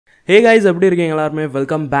Hey guys, எப்படி இருக்கீங்க எல்லாரும்?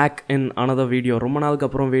 Welcome back in another video. ரொம்ப நாளுக்கு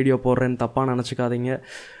அப்புறம் வீடியோ போடுறேன்னு தப்பா நினைச்சுக்காதீங்க.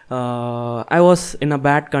 I was in a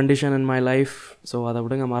bad condition in my life. So அதை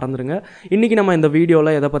விடுங்க, மறந்துடுங்க. இன்னைக்கு நம்ம இந்த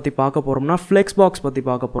வீடியோல எதை பத்தி பார்க்க போறோம்னா FlexBox பத்தி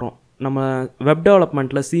பார்க்க போறோம். நம்ம வெப்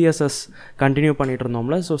டெவலப்மெண்ட்ல CSS கண்டினியூ பண்ணிட்டு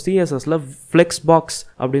இருந்தோம்ல. So CSSல FlexBox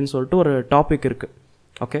அப்படினு சொல்லிட்டு ஒரு டாபிக் இருக்கு.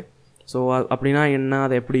 ஓகே, ஸோ அப்படின்னா என்ன,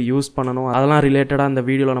 அதை எப்படி யூஸ் பண்ணணும், அதெல்லாம் ரிலேட்டடாக இந்த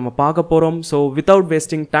வீடியோவில் நம்ம பார்க்க போகிறோம். So without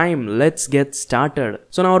wasting time let's get started.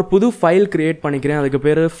 So நான் ஒரு புது ஃபைல் கிரியேட் பண்ணிக்கிறேன். அதுக்கு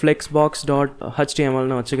பேர்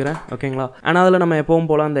flexbox.htmlனு வச்சுக்கிறேன். ஓகேங்களா? ஆனால் அதில் நம்ம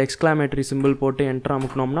எப்பவும் போல் அந்த எக்ஸ்க்ளாமேட்டரி சிம்பிள் போட்டு என்டர்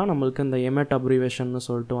அமுக்கணும்னா நம்மளுக்கு இந்த எமெட் அப்ரிவேஷன்னு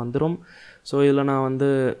சொல்லிட்டு வந்துடும். ஸோ இதில் நான் வந்து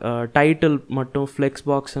டைட்டில் மட்டும்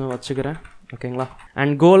FlexBoxன்னு வச்சுக்கிறேன். ஓகேங்களா?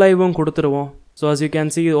 அண்ட் கோ லைவும் கொடுத்துருவோம். So as you can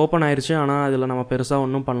see open ஆயிடுச்சு. ஆனால் அதில் நம்ம பெருசாக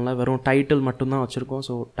ஒன்றும் பண்ணல, வெறும் டைட்டில் மட்டும்தான் வச்சுருக்கோம்.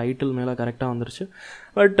 ஸோ டைட்டில் மேலே கரெக்டாக வந்துருச்சு.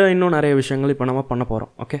 பட் இன்னும் நிறைய விஷயங்கள் இப்போ நம்ம பண்ண போகிறோம்.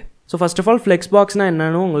 Okay, so first of all FlexBoxனா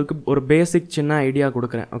என்னன்னு உங்களுக்கு ஒரு பேசிக் சின்ன ஐடியா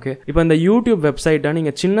கொடுக்குறேன். ஓகே, இப்போ இந்த யூடியூப் வெப்சைட்டை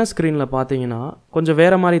நீங்கள் சின்ன ஸ்க்ரீனில் பார்த்தீங்கன்னா கொஞ்சம்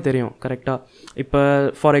வேறு மாதிரி தெரியும். கரெக்டாக? இப்போ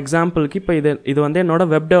ஃபார் எக்ஸாம்பிளுக்கு இப்போ இது வந்து என்னோட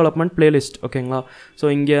வெப் டெவலப்மெண்ட் பிளேலிஸ்ட். ஓகேங்களா? ஸோ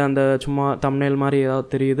இங்கே அந்த சும்மா தம்ப்நெயில் மாதிரி ஏதாவது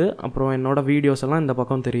தெரியுது, அப்புறம் என்னோட வீடியோஸ் எல்லாம் இந்த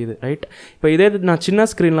பக்கம் தெரியுது. ரைட்? இப்போ இதே நான் சின்ன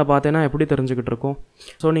ஸ்க்ரீனில் பார்த்தேன்னா எப்படி தெரிஞ்சுக்கிட்டு இருக்கும்?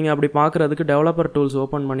 ஸோ நீங்கள் அப்படி பார்க்குறதுக்கு டெவலப்பர் டூல்ஸ்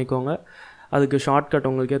ஓப்பன் பண்ணிக்கோங்க. அதுக்கு ஷார்ட்கட்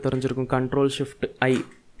உங்களுக்கே தெரிஞ்சிருக்கும், Ctrl+Shift+I.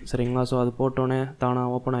 சரிங்களா? ஸோ அது போட்டோன்னே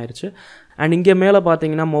தானாக ஓப்பன் ஆயிடுச்சு. அண்ட் இங்கே மேலே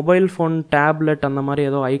பார்த்தீங்கன்னா மொபைல் ஃபோன், டேப்லெட் அந்த மாதிரி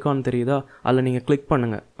ஏதோ ஐகான் தெரியுதா? அதில் நீங்கள் கிளிக்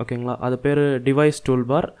பண்ணுங்கள். ஓகேங்களா? அது பேர் டிவைஸ் டூல்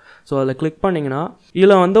பார். ஸோ அதில் கிளிக் பண்ணிங்கன்னா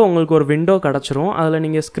இதில் வந்து உங்களுக்கு ஒரு விண்டோ கிடச்சிரும். அதில்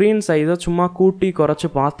நீங்கள் ஸ்க்ரீன் சைஸை சும்மா கூட்டி குறைச்சி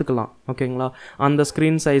பார்த்துக்கலாம். ஓகேங்களா? அந்த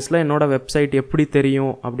ஸ்க்ரீன் சைஸில் என்னோடய வெப்சைட் எப்படி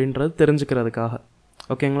தெரியும் அப்படின்றது தெரிஞ்சுக்கிறதுக்காக.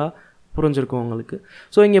 ஓகேங்களா? புரிஞ்சிருக்கும் உங்களுக்கு.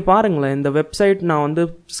 ஸோ இங்கே பாருங்களேன், இந்த வெப்சைட் நான் வந்து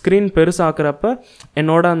ஸ்க்ரீன் பெருசாக்குறப்ப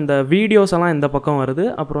என்னோட அந்த வீடியோஸ் எல்லாம் இந்த பக்கம் வருது,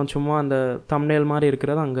 அப்புறம் சும்மா அந்த தம்ப்நெயில் மாதிரி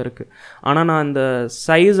இருக்கிறது அங்கே இருக்குது. ஆனால் நான் இந்த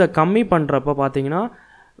சைஸை கம்மி பண்ணுறப்ப பார்த்தீங்கன்னா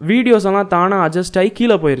வீடியோஸ் எல்லாம் தானாக அட்ஜஸ்ட் ஆகி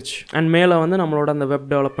கீழே போயிடுச்சு. அண்ட் மேலே வந்து நம்மளோட அந்த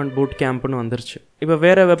வெப் டெவலப்மெண்ட் பூட் கேம்ப்னு வந்துருச்சு. இப்போ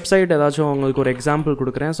வேறு வெப்சைட் ஏதாச்சும் உங்களுக்கு ஒரு எக்ஸாம்பிள்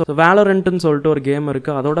கொடுக்குறேன். ஸோ வேலரண்ட்டுன்னு சொல்லிட்டு ஒரு கேம்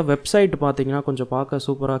இருக்குது. அதோட வெப்சைட் பார்த்தீங்கன்னா கொஞ்சம் பார்க்க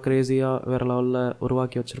சூப்பராக க்ரேஸியாக வேறு லெவலில்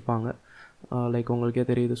உருவாக்கி வச்சுருப்பாங்க. லைக் உங்களுக்கே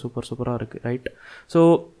தெரியுது, சூப்பராக இருக்குது. ரைட்? ஸோ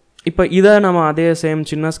இப்போ இதை நம்ம அதே சேம்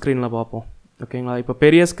சின்ன ஸ்க்ரீனில் பார்ப்போம். ஓகேங்களா? இப்போ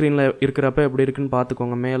பெரிய ஸ்க்ரீனில் இருக்கிறப்ப எப்படி இருக்குன்னு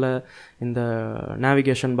பார்த்துக்கோங்க. மேலே இந்த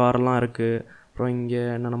நேவிகேஷன் பாரெல்லாம் இருக்குது, அப்புறம் இங்கே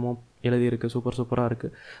என்னென்னமோ எழுதியிருக்கு, சூப்பராக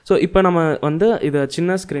இருக்குது. ஸோ இப்போ நம்ம வந்து இதை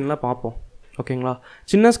சின்ன ஸ்க்ரீனில் பார்ப்போம். ஓகேங்களா?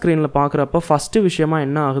 சின்ன ஸ்க்ரீனில் பார்க்குறப்ப ஃபஸ்ட்டு விஷயமா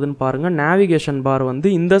என்ன ஆகுதுன்னு பாருங்கள். நேவிகேஷன் பார் வந்து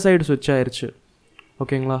இந்த சைடு ஸ்விட்ச் ஆயிடுச்சு.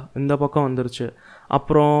 ஓகேங்களா? இந்த பக்கம் வந்துருச்சு.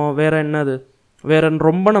 அப்புறம் வேறு என்னது, வேறு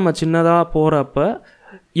ரொம்ப நம்ம சின்னதாக போகிறப்ப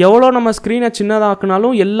எவ்வளோ நம்ம ஸ்க்ரீனை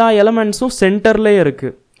சின்னதாக்குனாலும் எல்லா எலமெண்ட்ஸும் சென்டர்லேயே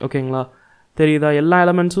இருக்குது. ஓகேங்களா? தெரியுதா? எல்லா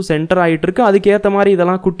எலமெண்ட்ஸும் சென்டர் ஆகிட்டுருக்கு. அதுக்கேற்ற மாதிரி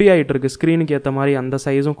இதெல்லாம் குட்டி ஆகிட்டுருக்கு. ஸ்க்ரீனுக்கு ஏற்ற மாதிரி அந்த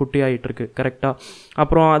சைஸும் குட்டி ஆகிட்டுருக்கு. கரெக்டாக?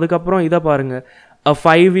 அப்புறம் அதுக்கப்புறம் இதை பாருங்கள்,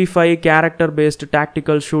 5v5 character based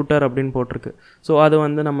tactical shooter அப்படின்னு போட்டிருக்கு. ஸோ அது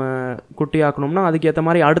வந்து நம்ம குட்டி ஆக்கணும்னா அதுக்கேற்ற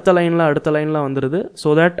மாதிரி அடுத்த லைனில் வந்துடுது.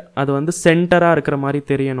 ஸோ தட் அது வந்து சென்டராக இருக்கிற மாதிரி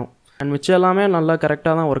தெரியணும். அண்ட் மிச்சம் எல்லாமே நல்லா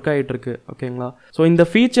கரெக்டாக தான் ஒர்க் ஆகிட்டுருக்கு. ஓகேங்களா? ஸோ இந்த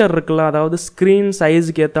ஃபீச்சர் இருக்குல்ல, அதாவது ஸ்க்ரீன்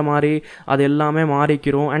சைஸுக்கு ஏற்ற மாதிரி அது எல்லாமே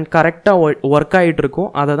மாறிக்கிறோம் அண்ட் கரெக்டாக ஒர்க் ஆகிட்டுருக்கும்.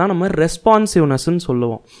 அதை தான் நம்ம ரெஸ்பான்சிவ்னஸ்ன்னு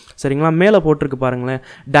சொல்லுவோம். சரிங்களா? மேலே போட்டிருக்கு பாருங்களேன்,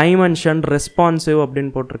 டைமென்ஷன் ரெஸ்பான்சிவ்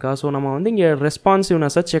அப்படின்னு போட்டிருக்கா. ஸோ நம்ம வந்து இங்கே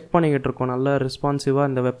ரெஸ்பான்சிவ்னஸை செக் பண்ணிக்கிட்டு இருக்கோம், நல்ல ரெஸ்பான்சிவாக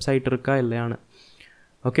இந்த வெப்சைட் இருக்கா இல்லையான்னு.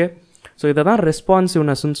 ஓகே, ஸோ இதை தான்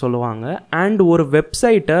ரெஸ்பான்சிவ்னஸ்ன்னு சொல்லுவாங்க. அண்ட் ஒரு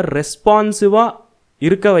வெப்சைட்டை ரெஸ்பான்சிவாக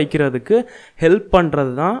இருக்க வைக்கிறதுக்கு ஹெல்ப்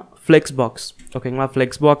பண்ணுறது தான் FlexBox. ஓகேங்களா?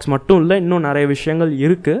 FlexBox மட்டும் இல்லை, இன்னும் நிறைய விஷயங்கள்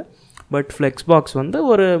இருக்குது. பட் FlexBox வந்து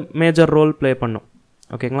ஒரு மேஜர் ரோல் ப்ளே பண்ணும்.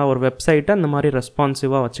 ஓகேங்களா? ஒரு வெப்சைட்டை இந்த மாதிரி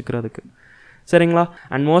ரெஸ்பான்சிவாக வச்சுக்கிறதுக்கு. சரிங்களா?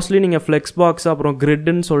 அண்ட் மோஸ்ட்லி நீங்கள் FlexBox அப்புறம்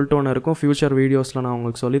கிரிட்னு சொல்லிட்டு ஒன்று இருக்கும். ஃபியூச்சர் வீடியோஸில் நான்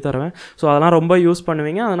உங்களுக்கு சொல்லித்தருவேன். ஸோ அதெல்லாம் ரொம்ப யூஸ்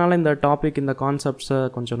பண்ணுவீங்க. அதனால் இந்த டாபிக், இந்த கான்செப்ட்ஸை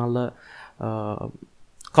கொஞ்சம் நல்லா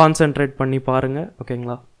கான்சென்ட்ரேட் பண்ணி பாருங்கள்.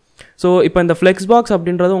 ஓகேங்களா? ஸோ இப்போ இந்த FlexBox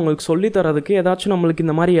அப்படின்றது உங்களுக்கு சொல்லித்தரதுக்கு ஏதாச்சும் நம்மளுக்கு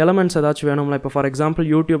இந்த மாதிரி எலமெண்ட்ஸ் ஏதாச்சும் வேணும்ல. இப்போ ஃபார் எக்ஸாம்பிள்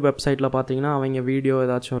யூடியூப் வெப்சைட்டில் பார்த்தீங்கன்னா அவங்க வீடியோ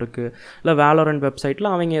ஏதாச்சும் இருக்குது, இல்லை வேலரண்ட் வெப்சைட்டில்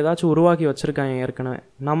அவங்க ஏதாச்சும் உருவாக்கி வச்சுருக்காங்க ஏற்கனவே.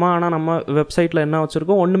 ஆனால் நம்ம வெப்சைட்டில் என்ன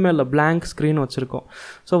வச்சுருக்கோம்? ஒன்றுமே இல்லை, blank ஸ்க்ரீன் வச்சுருக்கோம்.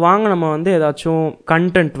 ஸோ வாங்க நம்ம வந்து ஏதாச்சும்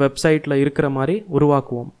கண்டென்ட் வெப்சைட்டில் இருக்கிற மாதிரி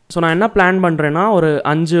உருவாக்குவோம். ஸோ நான் என்ன பிளான் பண்ணுறேன்னா, ஒரு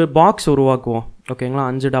 5 பாக்ஸ் உருவாக்குவோம். ஓகேங்களா?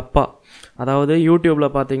 5 டப்பா. அதாவது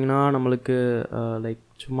யூடியூப்பில் பார்த்தீங்கன்னா நம்மளுக்கு லைக்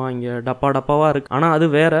சும்மா இங்கே டப்பாவாக இருக்குது. ஆனால் அது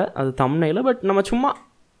வேறு, அது தம்ப்நெயில். பட் நம்ம சும்மா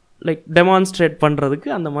லைக் டெமான்ஸ்ட்ரேட் பண்ணுறதுக்கு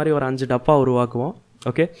அந்த மாதிரி ஒரு 5 டப்பா உருவாக்குவோம்.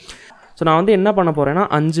 ஓகே, ஸோ நான் வந்து என்ன பண்ண போகிறேன்னா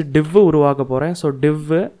 5 டிவ் உருவாக்க போகிறேன். ஸோ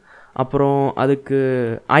டிவ், அப்புறம் அதுக்கு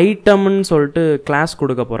ஐட்டம்னு சொல்லிட்டு கிளாஸ்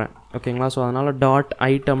கொடுக்க போகிறேன். ஓகேங்களா? ஸோ அதனால் டாட்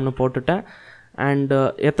ஐட்டம்னு போட்டுட்டேன். அண்டு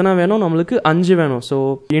எத்தனை வேணும் நம்மளுக்கு? 5 வேணும். ஸோ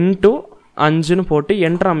இன்ட்டு 5ன்னு போட்டு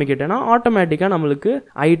என்ட்ரு அமைக்கிட்டேன்னா ஆட்டோமேட்டிக்காக நம்மளுக்கு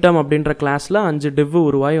ஐட்டம் அப்படின்ற கிளாஸில் 5 div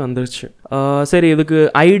உருவாகி வந்துருச்சு. சரி, இதுக்கு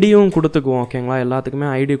ஐடியும் கொடுத்துக்குவோம். ஓகேங்களா, எல்லாத்துக்குமே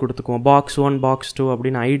ஐடி கொடுத்துக்குவோம். box 1 box 2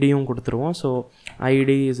 அப்படின்னு ஐடியும் கொடுத்துருவோம். So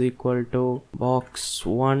ID is equal to box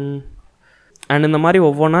 1 and இந்த மாதிரி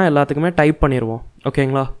ஒவ்வொன்றா எல்லாத்துக்குமே டைப் பண்ணிடுவோம்.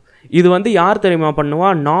 ஓகேங்களா, இது வந்து யார் தெரியுமா பண்ணுவா?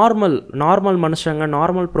 நார்மல் மனுஷங்க,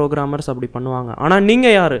 நார்மல் ப்ரோக்ராமர்ஸ் அப்படி பண்ணுவாங்க. ஆனால்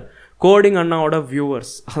நீங்கள் யார்? கோடிங் அண்ணாவோட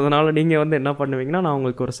வியூவர்ஸ். அதனால் நீங்கள் வந்து என்ன பண்ணுவீங்கன்னா, நான்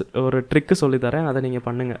உங்களுக்கு ஒரு ட்ரிக்கு சொல்லித்தரேன், அதை நீங்கள்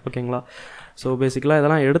பண்ணுங்கள். ஓகேங்களா, ஸோ பேசிக்கலாக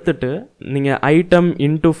இதெல்லாம் எடுத்துகிட்டு நீங்கள் ஐட்டம்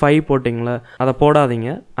இன்ட்டு 5 போட்டிங்களே, அதை போடாதீங்க.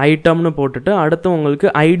 ஐட்டம்னு போட்டுட்டு அடுத்து உங்களுக்கு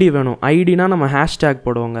ஐடி வேணும். ஐடினா நம்ம ஹேஷ்டேக்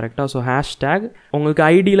போடுவோம் கரெக்டாக. ஸோ ஹேஷ்டேக் உங்களுக்கு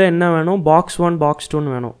ஐடியில் என்ன வேணும்? box 1 box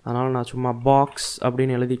 2ன்னு வேணும். அதனால் நான் சும்மா பாக்ஸ்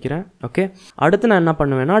அப்படின்னு எழுதிக்கிறேன். ஓகே, அடுத்து நான் என்ன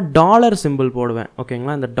பண்ணுவேன்னா டாலர் சிம்பிள் போடுவேன்.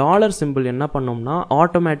 ஓகேங்களா, இந்த டாலர் சிம்பிள் என்ன பண்ணோம்னா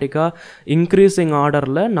ஆட்டோமேட்டிக்காக இன்க்ரீஸிங்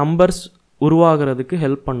ஆர்டரில் நம்பர்ஸ் உருவாகிறதுக்கு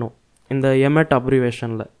ஹெல்ப் பண்ணும் இந்த எமெட்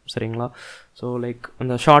அப்ரிவேஷனில். சரிங்களா, ஸோ லைக்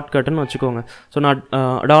அந்த ஷார்ட்கட்டுன்னு வச்சுக்கோங்க. ஸோ நான்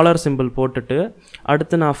டாலர் சிம்பிள் போட்டுட்டு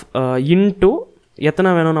அடுத்து நான் இன்ட்டு எத்தனை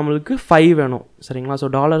வேணும் நம்மளுக்கு? 5 வேணும். சரிங்களா, ஸோ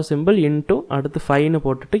டாலர் சிம்பிள் இன்ட்டு அடுத்து 5ன்னு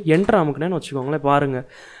போட்டுட்டு என்ட்ரு அமுக்குனேன்னு வச்சுக்கோங்களேன். பாருங்கள்,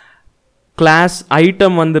 கிளாஸ்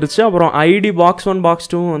ஐட்டம் வந்துருச்சு, அப்புறம் ஐடி box 1 box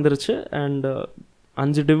 2 வந்துருச்சு, and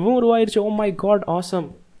 5 divவும் உருவாயிருச்சு. Oh my God, awesome,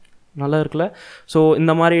 நல்லா இருக்குல்ல? ஸோ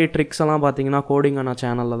இந்த மாதிரி ட்ரிக்ஸ் எல்லாம் பார்த்தீங்கன்னா கோடிங்கான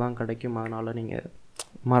சேனலில் தான் கிடைக்கும். அதனால் நீங்கள்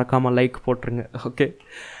மறக்காமல் லைக் போட்டுருங்க. ஓகே,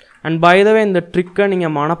 அண்ட் பை த வே இந்த ட்ரிக்கை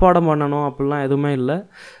நீங்கள் மனப்பாடம் பண்ணணும் அப்படிலாம் எதுவுமே இல்லை.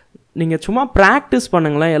 நீங்கள் சும்மா ப்ராக்டிஸ்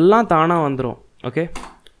பண்ணுங்களேன், எல்லாம் தானாக வந்துடும். ஓகே,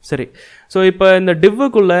 சரி. ஸோ இப்போ இந்த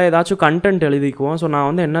டிவ்வுக்குள்ளே ஏதாச்சும் கண்டென்ட் எழுதிக்குவோம். ஸோ நான்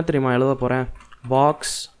வந்து என்ன தெரியுமா எழுத போகிறேன்? box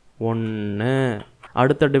 1,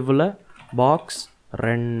 அடுத்த டிவ்வில் box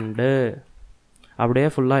 2 அப்படியே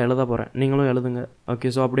ஃபுல்லாக எழுத போகிறேன். நீங்களும் எழுதுங்க. ஓகே,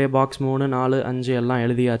 ஸோ அப்படியே box 3 4 5 எல்லாம்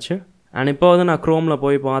எழுதியாச்சு. அண்ட் இப்போ வந்து நான் க்ரோமில்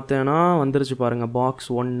போய் பார்த்தேன்னா வந்துருச்சு பாருங்கள், box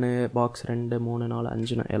 1 box 2 3 4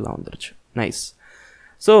 5 எல்லாம் வந்துருச்சு. நைஸ்.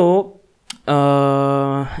 ஸோ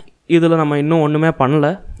இதில் நம்ம இன்னும் ஒன்றுமே பண்ணல.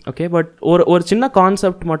 ஓகே, பட் ஒரு சின்ன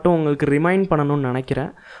கான்செப்ட் மட்டும் உங்களுக்கு ரிமைண்ட் பண்ணணும்னு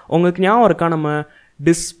நினைக்கிறேன். உங்களுக்கு ஞாபகம் இருக்கா? நம்ம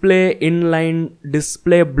டிஸ்பிளே இன்லைன்,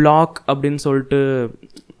 டிஸ்பிளே பிளாக் அப்படின்னு சொல்லிட்டு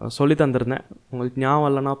சொல்லி தந்திருந்தேன். உங்களுக்கு ஞாபகம்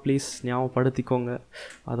இல்லைனா ப்ளீஸ் ஞாபகப்படுத்திக்கோங்க,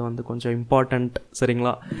 அது வந்து கொஞ்சம் இம்பார்ட்டண்ட்.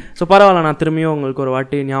 சரிங்களா, ஸோ பரவாயில்ல, நான் திரும்பியும் உங்களுக்கு ஒரு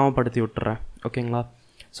வாட்டி ஞாபகப்படுத்தி விட்டுறேன். ஓகேங்களா,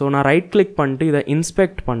 ஸோ நான் ரைட் கிளிக் பண்ணிட்டு இதை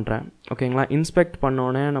இன்ஸ்பெக்ட் பண்ணுறேன். ஓகேங்களா, இன்ஸ்பெக்ட்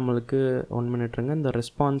பண்ணோடனே நம்மளுக்கு 1 மினிட்ருங்க, இந்த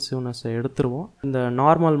ரெஸ்பான்சிவ்னஸை எடுத்துருவோம், இந்த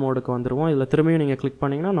நார்மல் மோடுக்கு வந்துடுவோம். இதில் திரும்பியும் நீங்கள் கிளிக்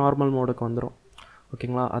பண்ணிங்கன்னா நார்மல் மோடுக்கு வந்துடும்.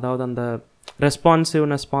 ஓகேங்களா, அதாவது அந்த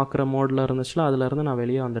ரெஸ்பான்சிவ்னஸ் பார்க்குற மோடில் இருந்துச்சுல, அதிலேருந்து நான்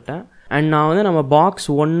வெளியே வந்துட்டேன். அண்ட் நான் வந்து நம்ம box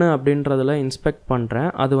 1 அப்படின்றதில் இன்ஸ்பெக்ட் பண்ணுறேன்.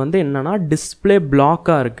 அது வந்து என்னென்னா டிஸ்பிளே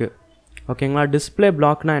பிளாக்காக இருக்குது. ஓகேங்களா, டிஸ்பிளே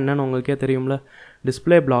பிளாக்னா என்னென்னு உங்களுக்கே தெரியும்ல.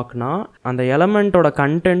 டிஸ்பிளே பிளாக்னா அந்த எலமெண்ட்டோட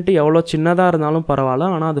கண்டென்ட்டு எவ்வளோ சின்னதாக இருந்தாலும் பரவாயில்ல,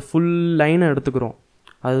 ஆனால் அது ஃபுல் லைனை எடுத்துக்கிறோம்.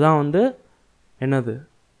 அதுதான் வந்து என்னது?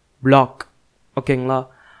 பிளாக். ஓகேங்களா,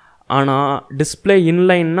 ஆனால் டிஸ்பிளே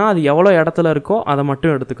இன்லைன்னா அது எவ்வளோ இடத்துல இருக்கோ அதை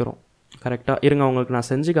மட்டும் எடுத்துக்கிறோம். கரெக்டாக இருங்க, உங்களுக்கு நான்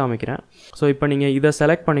செஞ்சு காமிக்கிறேன். ஸோ இப்போ நீங்கள் இதை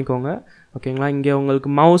செலக்ட் பண்ணிக்கோங்க. ஓகேங்களா, இங்கே உங்களுக்கு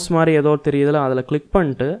மவுஸ் மாதிரி ஏதோ தெரியுதுல, அதில் கிளிக்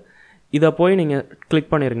பண்ணிட்டு இதை போய் நீங்கள்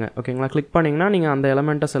கிளிக் பண்ணிடுங்க. ஓகேங்களா, கிளிக் பண்ணிங்கன்னா நீங்கள் அந்த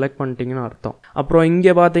எலமெண்ட்டை செலக்ட் பண்ணிட்டீங்கன்னு அர்த்தம். அப்புறம்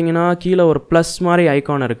இங்கே பார்த்தீங்கன்னா கீழே ஒரு ப்ளஸ் மாதிரி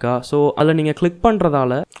ஐக்கான் இருக்கா? ஸோ அதில் நீங்கள் கிளிக்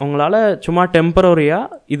பண்ணுறதால உங்களால் சும்மா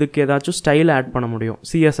டெம்பரரியாக இதுக்கு ஏதாச்சும் ஸ்டைல் ஆட் பண்ண முடியும்,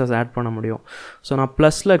 CSS ஆட் பண்ண முடியும். ஸோ நான்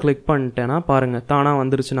ப்ளஸில் கிளிக் பண்ணிட்டேன்னா பாருங்கள், தானாக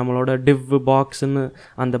வந்துருச்சு நம்மளோட div பாக்ஸ்ன்னு,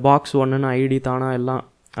 அந்த box 1ன்னு ஐடி தானாக எல்லாம்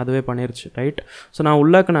அதுவே பண்ணிருச்சு. ரைட், ஸோ நான்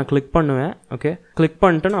உள்ளக்க நான் கிளிக் பண்ணுவேன். ஓகே, கிளிக்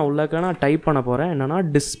பண்ணிட்டு நான் உள்ளக்க நான் டைப் பண்ண போகிறேன் என்னென்னா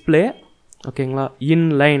டிஸ்பிளே. ஓகேங்களா,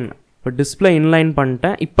 இன்லைன். இப்போ டிஸ்பிளே இன்லைன்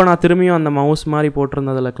பண்ணிட்டேன். இப்போ நான் திரும்பியும் அந்த மவுஸ் மாதிரி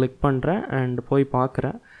போட்டிருந்ததில் கிளிக் பண்ணுறேன் அண்ட் போய்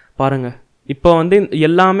பார்க்குறேன். பாருங்கள், இப்போ வந்து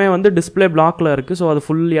எல்லாமே வந்து டிஸ்பிளே பிளாக்கில் இருக்குது. ஸோ அது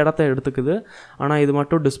ஃபுல் இடத்த எடுத்துக்குது. ஆனால் இது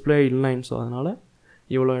மட்டும் டிஸ்பிளே இன்லைன், ஸோ அதனால்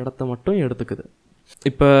இவ்வளோ இடத்த மட்டும் எடுத்துக்குது.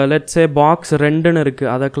 இப்போ லெட்ஸே box 2ன்னு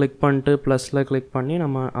இருக்குது, அதை கிளிக் பண்ணிட்டு ப்ளஸில் கிளிக் பண்ணி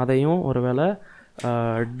நம்ம அதையும் ஒரு வேளை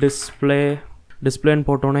டிஸ்பிளேன்னு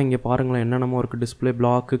போட்டோன்னா இங்கே பாருங்களேன் என்னென்னமோ இருக்குது. டிஸ்பிளே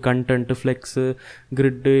பிளாக்கு, கண்டென்ட்டு, ஃப்ளெக்ஸு,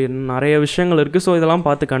 கிரிட்டு, நிறைய விஷயங்கள் இருக்குது. ஸோ இதெல்லாம்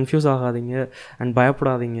பார்த்து கன்ஃபியூஸ் ஆகாதீங்க அண்ட்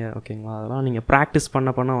பயப்படாதீங்க. ஓகேங்களா, அதெல்லாம் நீங்கள் ப்ராக்டிஸ்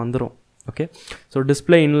பண்ண வந்துடும். ஓகே, ஸோ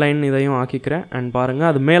டிஸ்பிளே இன்லைன் இதையும் ஆக்கிக்கிறேன் அண்ட்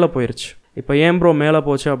பாருங்கள் அது மேலே போயிடுச்சு. இப்போ ஏன் ப்ரோ மேலே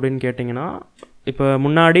போச்சு அப்படின்னு கேட்டிங்கன்னா, இப்போ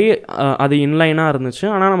முன்னாடி அது இன்லைனாக இருந்துச்சு.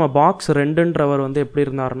 ஆனால் நம்ம box 2ன்றவர் வந்து எப்படி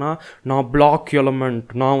இருந்தாருன்னா, நான் பிளாக் எலமெண்ட்,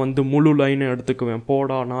 நான் வந்து முழு லைனை எடுத்துக்குவேன்,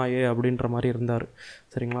 போடா நாயே அப்படின்ற மாதிரி இருந்தார்.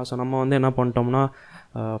 சரிங்களா, ஸோ நம்ம வந்து என்ன பண்ணிட்டோம்னா,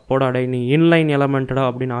 போடா டை நீ இன்லைன் எலமெண்ட்டடா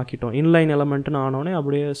அப்படின்னு ஆக்கிட்டோம். இன்லைன் எலமெண்ட்டுன்னு ஆனோடனே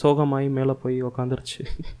அப்படியே சோகமாகி மேலே போய் உக்காந்துருச்சு.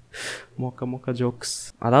 மொக்க ஜோக்ஸ்.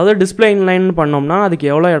 அதாவது டிஸ்பிளே இன்லைன் பண்ணோம்னா அதுக்கு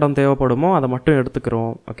எவ்வளோ இடம் தேவைப்படுமோ அதை மட்டும்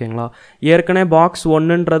எடுத்துக்கிறோம். ஓகேங்களா? ஏற்கனவே பாக்ஸ்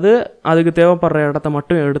 1ன்றது அதுக்கு தேவைப்படுற இடத்த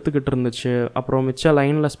மட்டும் எடுத்துக்கிட்டு இருந்துச்சு. அப்புறம் மிச்ச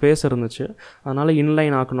லைனில் ஸ்பேஸ் இருந்துச்சு. அதனால்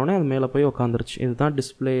இன்லைன் ஆக்கணுன்னே அது மேலே போய் உட்காந்துருச்சு. இதுதான்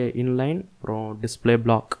டிஸ்பிளே இன்லைன். அப்புறம் டிஸ்பிளே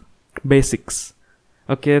பிளாக் பேசிக்ஸ்.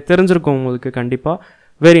 ஓகே, தெரிஞ்சிருக்கும் உங்களுக்கு கண்டிப்பாக.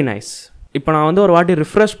 Very nice. இப்போ நான் வந்து ஒரு வாட்டி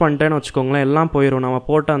ரிஃப்ரெஷ் பண்ணிட்டேன்னு வச்சுக்கோங்களேன், எல்லாம் போயிடும். நம்ம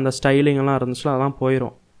போட்ட அந்த ஸ்டைலிங்கெல்லாம் இருந்துச்சுல அதெல்லாம்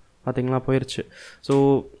போயிடும். பார்த்தீங்களா, போயிடுச்சு. ஸோ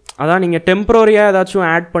அதான் நீங்கள் டெம்ப்ரரியாக ஏதாச்சும்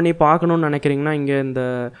ஆட் பண்ணி பார்க்கணுன்னு நினைக்கிறீங்கன்னா இங்கே இந்த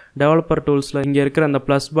டெவலப்பர் டூல்ஸில் இங்கே இருக்கிற அந்த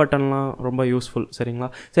ப்ளஸ் பட்டன்லாம் ரொம்ப யூஸ்ஃபுல். சரிங்களா?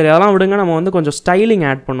 சரி, அதெல்லாம் விடுங்க. நம்ம வந்து கொஞ்சம் ஸ்டைலிங்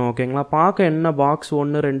ஆட் பண்ணுவோம். ஓகேங்களா? பார்க்க என்ன பாக்ஸ்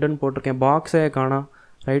 1 2ன்னு போட்டிருக்கேன், பாக்ஸே காணா.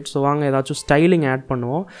 ரைட். ஸோ வாங்க ஏதாச்சும் ஸ்டைலிங் ஆட்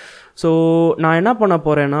பண்ணுவோம். ஸோ நான் என்ன பண்ண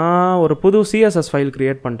போகிறேன்னா ஒரு புது CSS ஃபைல்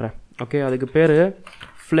க்ரியேட் பண்ணுறேன். ஓகே, அதுக்கு பேர்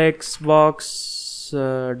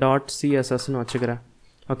FlexBox.cssன்னு வச்சுக்கிறேன்.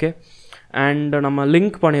 ஓகே, அண்ட் நம்ம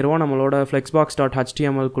லிங்க் பண்ணிடுவோம் நம்மளோட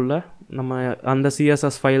FlexBox.htmlக்குள்ளே நம்ம அந்த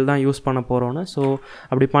CSS ஃபைல் தான் யூஸ் பண்ண போகிறோன்னு. ஸோ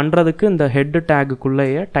அப்படி பண்ணுறதுக்கு இந்த ஹெட்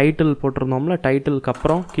டேக்குள்ளேயே டைட்டில் போட்டிருந்தோம்ல, டைட்டிலுக்கு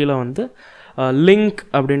அப்புறம் கீழே வந்து லிங்க்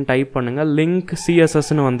அப்படின்னு டைப் பண்ணுங்கள். லிங்க்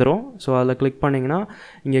CSSன்னு வந்துடும். ஸோ அதில் கிளிக் பண்ணிங்கன்னா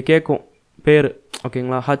இங்கே கேட்கும் பேர்.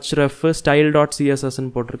 ஓகேங்களா? href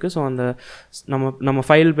style.cssன்னு போட்டிருக்கு. ஸோ அந்த நம்ம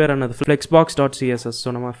ஃபைல் பேர் என்னது, flexbox.css. ஸோ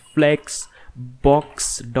நம்ம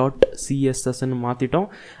flexbox.cssன்னு மாற்றிட்டோம்.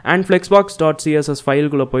 அண்ட் flexbox.css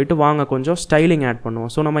ஃபைலுக்குள்ளே போயிட்டு வாங்க கொஞ்சம் ஸ்டைலிங் ஆட்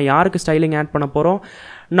பண்ணுவோம். ஸோ நம்ம யாருக்கு ஸ்டைலிங் ஆட் பண்ண போகிறோம்?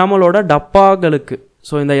 நம்மளோட டப்பாக்களுக்கு.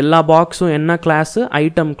 ஸோ இந்த எல்லா பாக்ஸும் என்ன கிளாஸு?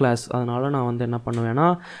 Item class. அதனால் நான் வந்து என்ன பண்ணுவேன்னா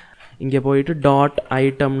இங்கே போயிட்டு டாட்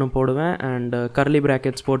ஐட்டம்னு போடுவேன். அண்ட் கர்லி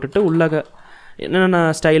ப்ராக்கெட்ஸ் போட்டுட்டு உள்ளக என்னென்ன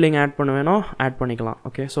ஸ்டைலிங் ஆட் பண்ணுவேனோ ஆட் பண்ணிக்கலாம்.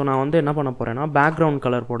 ஓகே, ஸோ நான் வந்து என்ன பண்ண போகிறேன்னா பேக்ரவுண்ட்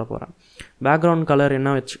கலர் போட போகிறேன். பேக்ரவுண்ட் கலர் என்ன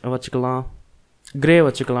வச்சுக்கலாம்? க்ரே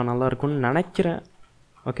வச்சுக்கலாம், நல்லாயிருக்கும்னு நினைக்கிறேன்.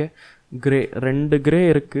 Okay, grey. 2 க்ரே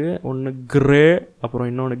இருக்குது. ஒன்று க்ரே, அப்புறம்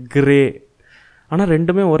இன்னொன்று க்ரே. ஆனால்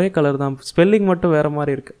ரெண்டுமே ஒரே கலர் தான், ஸ்பெல்லிங் மட்டும் வேறு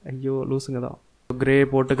மாதிரி இருக்குது. ஐயோ லூஸுங்க தான். க்ரே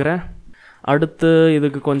போட்டுக்கிறேன். அடுத்து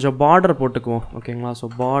இதுக்கு கொஞ்சம் பார்டர் போட்டுக்குவோம். ஓகேங்களா? ஸோ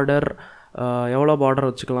பார்டர் எவ்வளோ பார்டர்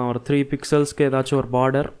வச்சுக்கலாம்? ஒரு 3 பிக்சல்ஸ்க்கு ஏதாச்சும் ஒரு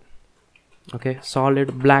பார்டர். ஓகே,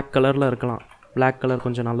 சாலிட் பிளாக் கலரில் இருக்கலாம். பிளாக் கலர்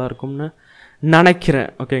கொஞ்சம் நல்லா இருக்கும்னு நினைக்கிறேன்.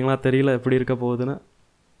 ஓகேங்களா? தெரியல எப்படி இருக்க போகுதுன்னு.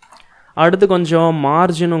 அடுத்து கொஞ்சம்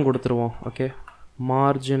மார்ஜினும் கொடுத்துருவோம். ஓகே,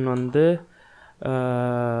 மார்ஜின் வந்து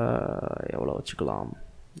எவ்வளோ வச்சுக்கலாம்?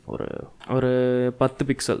 ஒரு 10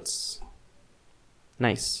 பிக்சல்ஸ்.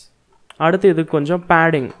 நைஸ். அடுத்து இதுக்கு கொஞ்சம்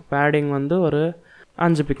பேடிங் வந்து ஒரு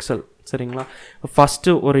 5 பிக்சல். சரிங்களா? ஃபஸ்ட்டு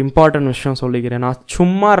ஒரு இம்பார்ட்டன்ட் விஷயம் சொல்லிக்கிறேன். நான்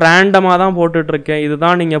சும்மா ரேண்டமாக தான் போட்டுட்ருக்கேன்.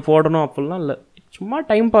 இதுதான் நீங்கள் போடணும் அப்படிலாம் இல்லை, சும்மா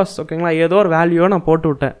டைம் பாஸ். ஓகேங்களா? ஏதோ ஒரு வேல்யூவை நான் போட்டு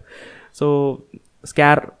விட்டேன். ஸோ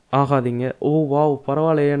ஸ்கேர் ஆகாதீங்க. ஓ வாவ்,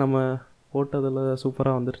 பரவாயில்லையே, நம்ம போட்டதில்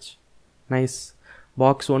சூப்பராக வந்துருச்சு. Nice.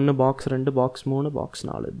 Box 1 box 2 box 3 box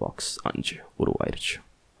 4 box 5 உருவாயிருச்சு.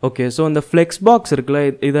 Okay, so இந்த ஃப்ளெக்ஸ்பாக்ஸ் இருக்குல்ல,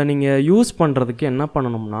 இதை நீங்கள் யூஸ் பண்ணுறதுக்கு என்ன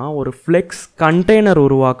பண்ணணும்னா ஒரு ஃப்ளெக்ஸ் கண்டெய்னர்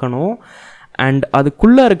உருவாக்கணும். அண்ட்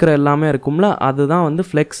அதுக்குள்ளே இருக்கிற எல்லாமே இருக்கும்ல, அதுதான் வந்து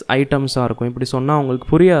ஃப்ளெக்ஸ் ஐட்டம்ஸாக இருக்கும். இப்படி சொன்னால் உங்களுக்கு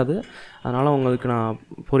புரியாது, அதனால் உங்களுக்கு நான்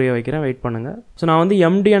புரிய வைக்கிறேன், வெயிட் பண்ணுங்கள். ஸோ நான் வந்து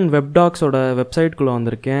MD அண்ட் வெப்டாக்ஸோட வெப்சைட்குள்ளே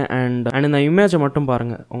வந்திருக்கேன். அண்ட் இந்த இமேஜை மட்டும்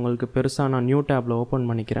பாருங்கள், உங்களுக்கு பெருசாக நான் நியூ டேப்பில் ஓப்பன்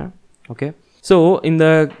பண்ணிக்கிறேன். ஓகே, ஸோ இந்த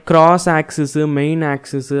கிராஸ் ஆக்சிஸு மெயின்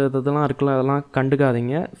ஆக்சிஸு அதெல்லாம் இருக்குல்ல, அதெல்லாம்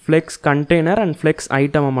கண்டுக்காதீங்க. ஃப்ளெக்ஸ் கண்டெய்னர் அண்ட் ஃப்ளெக்ஸ்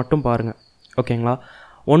ஐட்டமை மட்டும் பாருங்கள். ஓகேங்களா?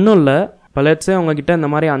 ஒன்றும் இல்லை, இப்போ லெட்ஸே உங்ககிட்ட இந்த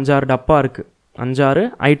மாதிரி 5-6 டப்பா இருக்குது, 5-6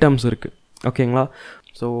 ஐட்டம்ஸ் இருக்குது. ஓகேங்களா?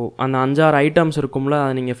 ஸோ அந்த 5-6 ஐட்டம்ஸ் இருக்கும்ல,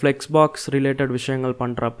 அதை நீங்கள் ஃப்ளெக்ஸ்பாக்ஸ் ரிலேட்டட் விஷயங்கள்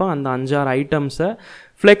பண்ணுறப்ப அந்த 5-6 ஐட்டம்ஸை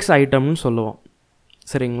ஃப்ளெக்ஸ் ஐட்டம்னு சொல்லுவோம்.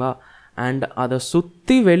 சரிங்களா? அண்ட் அதை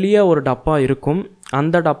சுற்றி வெளியே ஒரு டப்பா இருக்கும்,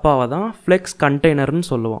 அந்த டப்பாவை தான் ஃப்ளெக்ஸ் கண்டெய்னர்னு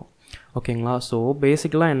சொல்லுவோம். ஓகேங்களா? ஸோ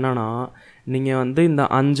பேசிக்கலாக என்னென்னா, நீங்கள் வந்து இந்த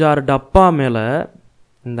 5-6 டப்பா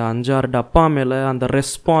மேலே அந்த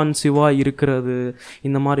ரெஸ்பான்சிவாக இருக்கிறது,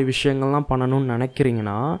 இந்த மாதிரி விஷயங்கள்லாம் பண்ணணும்னு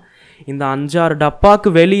நினைக்கிறீங்கன்னா இந்த 5-6 டப்பாவுக்கு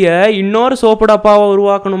வெளியே இன்னொரு சோப்பு டப்பாவை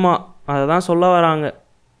உருவாக்கணுமா, அதை தான் சொல்ல வராங்க.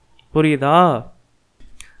 புரியுதா?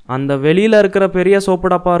 அந்த வெளியில் இருக்கிற பெரிய சோப்பு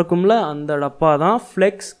டப்பா இருக்கும்ல, அந்த டப்பா தான்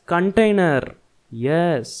ஃப்ளெக்ஸ் கண்டெய்னர்.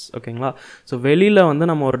 எஸ். ஓகேங்களா? ஸோ வெளியில் வந்து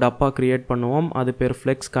நம்ம ஒரு டப்பா க்ரியேட் பண்ணுவோம், அது பேர்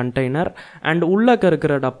ஃப்ளெக்ஸ் கண்டெய்னர். அண்ட் உள்ளக்க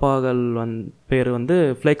இருக்கிற டப்பாக்கள் பேர் வந்து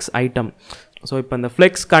ஃப்ளெக்ஸ் ஐட்டம். ஸோ இப்போ இந்த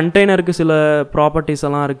ஃப்ளெக்ஸ் கண்டெய்னருக்கு சில ப்ராப்பர்ட்டிஸ்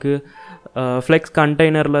எல்லாம் இருக்குது. ஃப்ளெக்ஸ்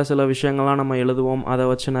கண்டெய்னரில் சில விஷயங்கள்லாம் நம்ம எழுதுவோம், அதை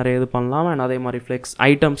வச்சு நிறைய இது பண்ணலாம். அண்ட் அதே மாதிரி ஃப்ளெக்ஸ்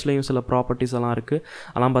ஐட்டம்ஸ்லேயும் சில ப்ராப்பர்ட்டிஸ் எல்லாம் இருக்குது,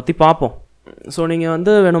 அதெல்லாம் பற்றி பார்ப்போம். ஸோ நீங்கள்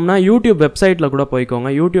வந்து வேணும்னா யூடியூப் வெப்சைட்டில் கூட போய்க்கோங்க.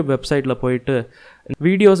 யூடியூப் வெப்சைட்டில் போயிட்டு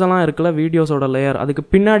வீடியோஸ் எல்லாம் இருக்குல்ல, வீடியோஸோட லேயர், அதுக்கு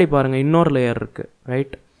பின்னாடி பாருங்கள் இன்னொரு லேயர் இருக்குது.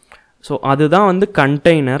 ரைட்? ஸோ அதுதான் வந்து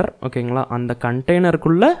கண்டெய்னர். ஓகேங்களா? அந்த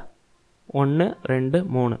கண்டெய்னருக்குள்ளே 1 2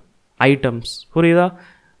 3 ஐட்டம்ஸ். புரியுதா?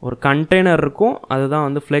 ஒரு கண்டெய்னர் இருக்கும், அதுதான்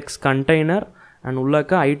வந்து ஃப்ளெக்ஸ் கண்டெய்னர். அண்ட்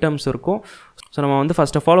உள்ளக்க ஐட்டம்ஸ் இருக்கும். ஸோ நம்ம வந்து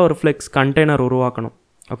ஃபர்ஸ்ட் ஆஃப் ஆல் ஒரு ஃப்ளெக்ஸ் கண்டெய்னர் உருவாக்கணும்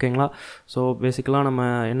ஓகேங்களா. ஸோ பேசிக்கலாக நம்ம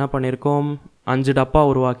என்ன பண்ணியிருக்கோம் 5 டப்பா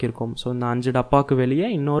உருவாக்கியிருக்கோம். ஸோ இந்த 5 டப்பாவுக்கு வெளியே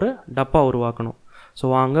இன்னொரு டப்பா உருவாக்கணும். ஸோ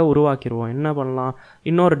வாங்க உருவாக்கிடுவோம். என்ன பண்ணலாம்,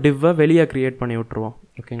 இன்னொரு டிவ்வை வெளியே க்ரியேட் பண்ணி விட்ருவோம்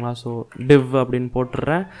ஓகேங்களா. ஸோ டிவ் அப்படின்னு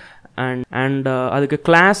போட்டுடுறேன். அண்ட் அதுக்கு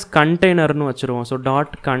கிளாஸ் கண்டெய்னர்னு வச்சுருவோம். ஸோ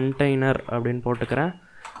டாட் கண்டெய்னர் அப்படின்னு போட்டுக்கிறேன்.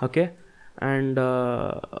 ஓகே, அண்ட்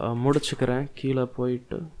முடிச்சுக்கிறேன் கீழே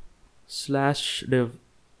போயிட்டு /div.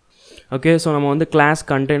 ஓகே, ஸோ நம்ம வந்து கிளாஸ்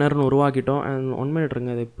கண்டெய்னர்னு உருவாக்கிட்டோம். அண்ட் 1 minute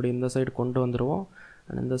இருங்க, இது இப்படி இந்த சைடு கொண்டு வந்துடுவோம்.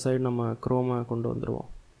 அண்ட் இந்த சைடு நம்ம குரோமை கொண்டு வந்துடுவோம்.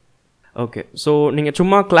 ஓகே, ஸோ நீங்கள்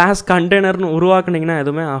சும்மா கிளாஸ் கண்டெய்னர்னு உருவாக்குனீங்கன்னா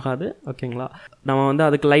எதுவுமே ஆகாது ஓகேங்களா. நம்ம வந்து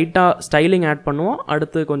அதுக்கு லைட்டாக ஸ்டைலிங் ஆட் பண்ணுவோம்.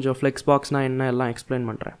 அடுத்து கொஞ்சம் ஃப்ளெக்ஸ்பாக்ஸ்னால் என்ன எல்லாம் எக்ஸ்பிளைன்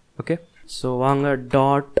பண்ணுறேன். ஓகே, ஸோ வாங்க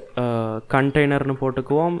டாட் கண்டெய்னர்னு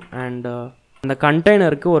போட்டுக்குவோம். அண்ட் அந்த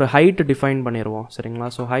கண்டெய்னருக்கு ஒரு ஹைட் டிஃபைன் பண்ணிடுவோம் சரிங்களா.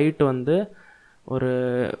 ஸோ ஹைட் வந்து ஒரு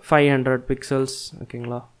 500 பிக்சல்ஸ்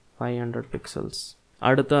ஓகேங்களா, 500 பிக்சல்ஸ்.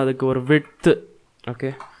 அடுத்து அதுக்கு ஒரு விட்த்து. ஓகே,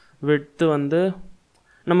 விட்த்து வந்து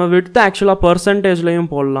நம்ம விட்த்து ஆக்சுவலாக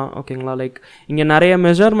பர்சன்டேஜ்லேயும் போடலாம் ஓகேங்களா. லைக் இங்கே நிறைய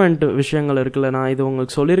மெஷர்மெண்ட் விஷயங்கள் இருக்குல்ல, நான் இது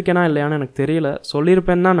உங்களுக்கு சொல்லியிருக்கேனா இல்லையான்னு எனக்கு தெரியல,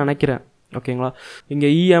 சொல்லியிருப்பேன்னு தான் நினைக்கிறேன் ஓகேங்களா. இங்கே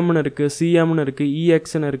இஎம்னு இருக்குது, சிஎம்னு இருக்குது,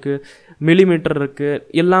 இஎக்ஸ்னு இருக்குது, மில்லிமீட்டர் இருக்குது,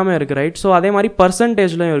 எல்லாமே இருக்குது ரைட். ஸோ அதே மாதிரி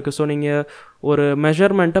பர்சன்டேஜ்லேயும் இருக்குது. ஸோ நீங்கள் ஒரு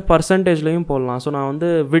மெஷர்மெண்ட்டை பர்சன்டேஜ்லேயும் போடலாம். ஸோ நான் வந்து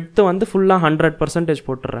விட்த்து வந்து ஃபுல்லாக 100%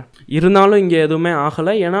 போட்டுடுறேன். இருந்தாலும் இங்கே எதுவுமே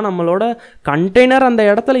ஆகலை, ஏன்னா நம்மளோட கண்டெய்னர் அந்த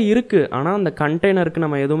இடத்துல இருக்குது. ஆனால் அந்த கண்டெய்னருக்கு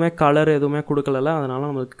நம்ம எதுவுமே கலர் எதுவுமே கொடுக்கல, அதனால்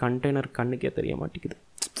நம்மளுக்கு கண்டெய்னர் கண்ணுக்கே தெரிய மாட்டேங்குது,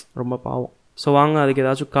 ரொம்ப பாவம். ஸோ வாங்க அதுக்கு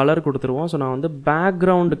ஏதாச்சும் கலர் கொடுத்துருவோம். ஸோ நான் வந்து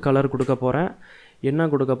பேக்ரவுண்டு கலர் கொடுக்க போகிறேன். என்ன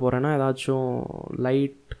கொடுக்க போகிறேன்னா ஏதாச்சும்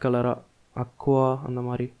லைட் கலராக அக்வா அந்த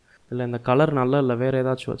மாதிரி, இல்லை இந்த கலர் நல்லா இல்லை, வேறு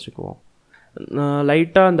ஏதாச்சும் வச்சுக்குவோம்.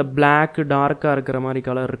 லைட்டாக இந்த பிளாக் டார்க்காக இருக்கிற மாதிரி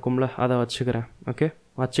கலர் இருக்கும்ல, அதை வச்சுக்கிறேன். ஓகே,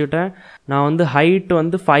 வச்சுக்கிட்டேன். நான் வந்து ஹைட்டு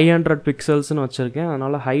வந்து 500 பிக்சல்ஸ்னு வச்சுருக்கேன்.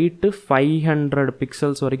 அதனால் ஹைட்டு 500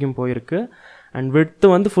 பிக்சல்ஸ் வரைக்கும் போயிருக்கு. அண்ட் விட்த்து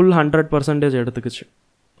வந்து ஃபுல் 100% எடுத்துக்குச்சு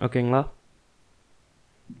ஓகேங்களா.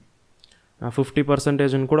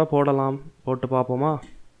 50%ன்னு கூட போடலாம், போட்டு பார்ப்போமா.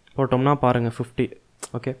 போட்டோம்னா பாருங்கள் 50.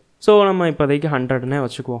 ஓகே, ஸோ நம்ம இப்போதைக்கு 100ன்னே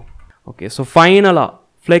வச்சுக்குவோம். ஓகே, ஸோ ஃபைனலாக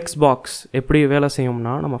ஃப்ளெக்ஸ்பாக்ஸ் எப்படி வேலை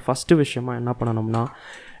செய்யும்னா, நம்ம ஃபஸ்ட்டு விஷயமா என்ன பண்ணணும்னா,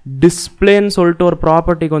 டிஸ்பிளேன்னு சொல்லிட்டு ஒரு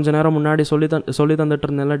ப்ராப்பர்ட்டி கொஞ்சம் நேரம் முன்னாடி சொல்லி தந்துட்டு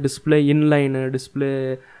இருந்தேன்ல, டிஸ்பிளே இன்லைனு, டிஸ்பிளே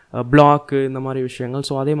பிளாக்கு, இந்த மாதிரி விஷயங்கள்.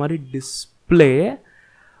 ஸோ அதே மாதிரி டிஸ்பிளே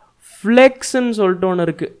ஃப்ளெக்ஸ்ன்னு சொல்லிட்டு ஒன்று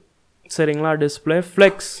இருக்குது சரிங்களா, டிஸ்பிளே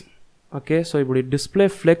ஃப்ளெக்ஸ். ஓகே, ஸோ இப்படி டிஸ்பிளே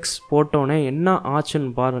ஃப்ளெக்ஸ் போட்டோன்னே என்ன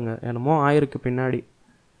ஆச்சுன்னு பாருங்கள், என்னமோ ஆயிருக்கு பின்னாடி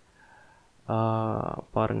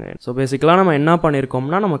பாருங்கள். ஸோ பேசிக்கலாக நம்ம என்ன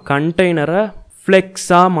பண்ணியிருக்கோம்னா, நம்ம கண்டெய்னரை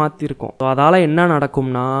ஃப்ளெக்ஸாக மாற்றிருக்கோம். ஸோ அதால் என்ன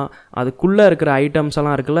நடக்கும்னா, அதுக்குள்ளே இருக்கிற ஐட்டம்ஸ்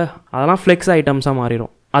எல்லாம் இருக்குல்ல, அதெல்லாம் ஃப்ளெக்ஸ் ஐட்டம்ஸாக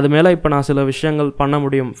மாறிடும். அது மேலே இப்போ நான் சில விஷயங்கள் பண்ண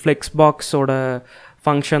முடியும். ஃப்ளெக்ஸ்பாக்ஸோட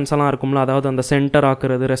ஃபங்க்ஷன்ஸ் எல்லாம் இருக்கும்ல, அதாவது அந்த சென்டர்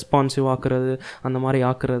ஆக்குறது, ரெஸ்பான்சிவ் ஆக்குறது, அந்த மாதிரி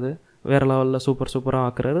ஆக்குறது, வேறு லெவலில் சூப்பராக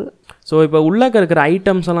ஆக்குறது. ஸோ இப்போ உள்ளே இருக்கிற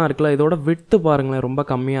ஐட்டம்ஸ் எல்லாம் இருக்குல்ல, இதோட விட்த்து பாருங்களேன் ரொம்ப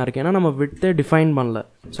கம்மியாக இருக்குது, ஏன்னா நம்ம விட்த்தே டிஃபைன் பண்ணல.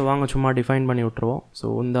 ஸோ வாங்க சும்மா டிஃபைன் பண்ணி விட்ருவோம். ஸோ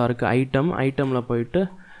இந்த இருக்குது ஐட்டமில் போயிட்டு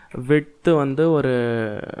விட்த்து வந்து ஒரு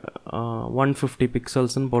 150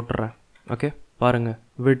 பிக்சல்ஸ்ன்னு போட்டுறேன். ஓகே, பாருங்கள்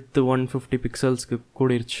விட்த்து 150 பிக்சல்ஸ்க்கு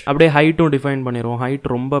கூடிருச்சு. அப்படியே ஹைட்டும் டிஃபைன் பண்ணிடுவோம்.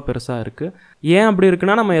 ஹைட் ரொம்ப பெருசாக இருக்குது. ஏன் அப்படி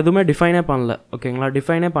இருக்குன்னா, நம்ம எதுவுமே டிஃபைனே பண்ணல ஓகேங்களா.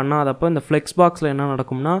 டிஃபைனே பண்ணாதப்போ இந்த ஃப்ளெக்ஸ்பாக்ஸில் என்ன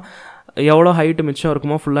நடக்கும்னா, எவ்வளோ ஹைட்டு மிச்சம்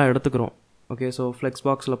இருக்குமோ ஃபுல்லாக எடுத்துக்கிறோம். ஓகே, ஸோ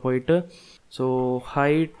ஃப்ளெக்ஸ்பாக்ஸில் போயிட்டு ஸோ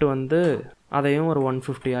ஹைட் வந்து அதையும் ஒரு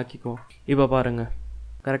 150 ஆக்கிக்குவோம். இப்போ பாருங்கள்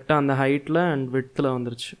கரெக்டாக அந்த ஹைட்டில் அண்ட் விட்த்தில்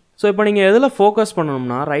வந்துருச்சு. ஸோ இப்போ நீங்கள் எதில் ஃபோக்கஸ்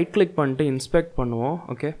பண்ணணும்னா, ரைட் கிளிக் பண்ணிட்டு இன்ஸ்பெக்ட் பண்ணுவோம்.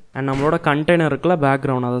 ஓகே, அண்ட் நம்மளோட கண்டெய்னர் இருக்குல்ல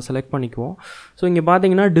பேக்ரவுண்ட், அதை செலக்ட் பண்ணிக்குவோம். ஸோ இங்கே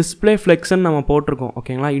பார்த்தீங்கன்னா டிஸ்பிளே ஃப்ளெக்ஸ்ன்னு நம்ம போட்டிருக்கோம்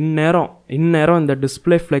ஓகேங்களா. இந்நேரம் இந்த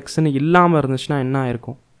டிஸ்பிளே ஃப்ளெக்ஸ்ன்னு இல்லாமல் இருந்துச்சுன்னா என்ன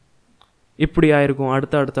ஆயிருக்கும், இப்படி ஆயிருக்கும்,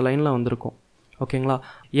 அடுத்த லைனில் வந்திருக்கும் ஓகேங்களா.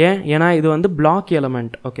 ஏன்னா இது வந்து பிளாக்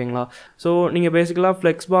எலமெண்ட் ஓகேங்களா. ஸோ நீங்கள் பேசிக்கலாக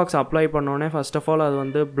ஃப்ளெக்ஸ்பாக்ஸ் அப்ளை பண்ணோன்னே ஃபர்ஸ்ட் ஆஃப் ஆல் அது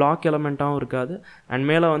வந்து பிளாக் எலமெண்ட்டாகவும் இருக்காது, அண்ட்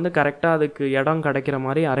மேலே வந்து கரெக்டாக அதுக்கு இடம் கிடைக்கிற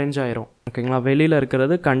மாதிரி அரேஞ்ச் ஆயிரும் ஓகேங்களா. வெளியில்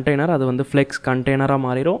இருக்கிறது கண்டெய்னர், அது வந்து ஃப்ளெக்ஸ் கண்டெய்னராக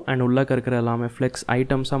மாறிடும். அண்ட் உள்ளக்க இருக்கிற எல்லாமே ஃப்ளெக்ஸ்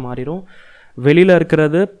ஐட்டம்ஸாக மாறிடும். வெளியில்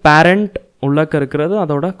இருக்கிறது பேரண்ட், உள்ளக்க இருக்கிறது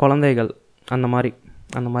அதோட குழந்தைகள், அந்த மாதிரி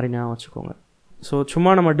ஞாபகம் வச்சுக்கோங்க. ஸோ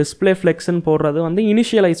சும்மா நம்ம டிஸ்பிளே ஃப்ளெக்ஸ்ன்னு போடுறது வந்து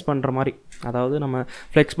இனிஷியலைஸ் பண்ணுற மாதிரி, அதாவது நம்ம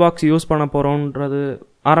ஃப்ளெக்ஸ்பாக்ஸ் யூஸ் பண்ண போகிறோன்றது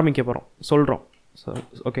ஆரம்பிக்க போகிறோம் சொல்கிறோம். ஸோ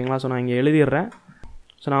ஓகேங்களா. ஸோ நான் இங்கே எழுதிடுறேன்.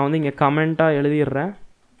 ஸோ நான் வந்து இங்கே கமெண்ட்டாக எழுதிடுறேன்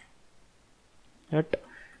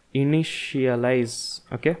இனிஷியலைஸ்.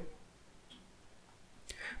 ஓகே,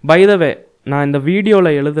 பை த வே நான் இந்த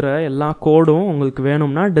வீடியோவில் எழுதுகிற எல்லா கோடும் உங்களுக்கு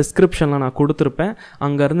வேணும்னா டிஸ்கிரிப்ஷனில் நான் கொடுத்துருப்பேன்,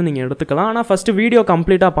 அங்கேருந்து நீங்கள் எடுத்துக்கலாம். ஆனால் ஃபஸ்ட்டு வீடியோ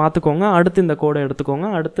கம்ப்ளீட்டாக பார்த்துக்கோங்க, அடுத்து இந்த கோடை எடுத்துக்கோங்க,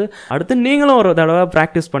 அடுத்து நீங்களும் ஒரு தடவை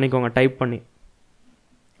ப்ராக்டிஸ் பண்ணிக்கோங்க டைப் பண்ணி.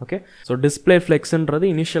 ஓகே. ஸோ டிஸ்பிளே ஃப்ளெக்ஸுன்றது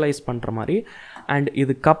இனிஷியலைஸ் பண்ணுற மாதிரி. அண்ட்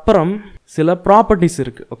இதுக்கப்புறம் சில ப்ராப்பர்ட்டிஸ்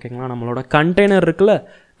இருக்குது. ஓகேங்களா, நம்மளோட கண்டெய்னர் இருக்குல்ல,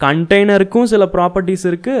 கண்டெய்னருக்கும் சில ப்ராப்பர்ட்டிஸ்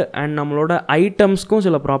இருக்குது அண்ட் நம்மளோட ஐட்டம்ஸ்க்கும்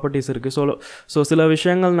சில ப்ராப்பர்ட்டிஸ் இருக்குது. ஸோ சில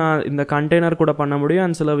விஷயங்கள் நான் இந்த கண்டெய்னர் கூட பண்ண முடியும்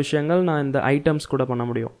அண்ட் சில விஷயங்கள் நான் இந்த ஐட்டம்ஸ் கூட பண்ண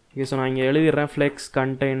முடியும். ஓகே, ஸோ நான் இங்கே எழுதிடுறேன் ஃப்ளெக்ஸ்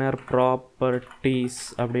கண்டெய்னர் ப்ராப்பர்ட்டிஸ்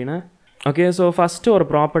அப்படின்னு. ஓகே, ஸோ ஃபஸ்ட்டு ஒரு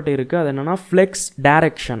ப்ராப்பர்ட்டி இருக்குது, அது என்னென்னா ஃப்ளெக்ஸ்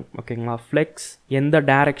டைரக்ஷன். ஓகேங்களா, ஃப்ளெக்ஸ் எந்த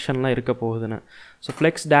டைரக்ஷனில் இருக்க போகுதுன்னு. ஸோ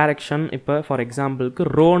ஃப்ளெக்ஸ் டைரக்ஷன் இப்போ ஃபார் எக்ஸாம்பிளுக்கு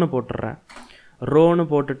ரோன்னு போட்டுடுறேன். ரோன்னு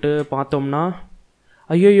போட்டுட்டு பார்த்தோம்னா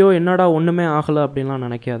ஐயோ என்னடா ஒன்றுமே ஆகலை அப்படின்லாம்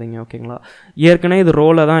நினைக்காதீங்க. ஓகேங்களா, ஏற்கனவே இது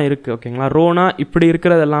ரோவில் தான் இருக்குது. ஓகேங்களா, ரோனா இப்படி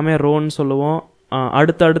இருக்கிறது எல்லாமே ரோன்னு சொல்லுவோம்,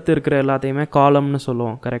 அடுத்தடுத்து இருக்கிற எல்லாத்தையுமே காலம்னு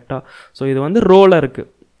சொல்லுவோம். கரெக்டாக. ஸோ இது வந்து ரோவில்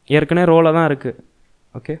இருக்குது, ஏற்கனவே ரோவில் தான் இருக்குது.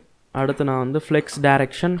 ஓகே, அடுத்து நான் வந்து ஃப்ளெக்ஸ்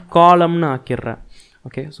டைரக்ஷன் காலம்னு ஆக்கிடுறேன்.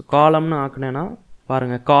 ஓகே, ஸோ காலம்னு ஆக்குனேன்னா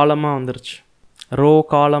பாருங்கள் காலமாக வந்துருச்சு. ரோ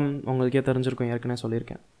காலம் உங்களுக்கே தெரிஞ்சிருக்கும், ஏற்கனவே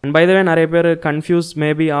சொல்லியிருக்கேன். அண்ட் பை த வே நிறைய பேர் கன்ஃபியூஸ்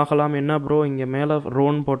மேபி ஆகலாம், என்ன ப்ரோ இங்கே மேலே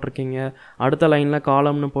ரோன்னு போட்டிருக்கீங்க, அடுத்த லைனில்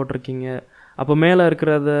காலம்னு போட்டிருக்கீங்க, அப்போ மேலே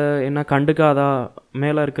இருக்கிறத என்ன கண்டுக்காதா,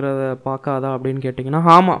 மேலே இருக்கிறத பார்க்காதா அப்படின்னு கேட்டிங்கன்னா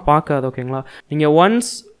ஆமாம் பார்க்காது. ஓகேங்களா, நீங்கள்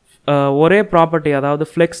ஒன்ஸ் ஒரே ப்ராப்பர்ட்டி அதாவது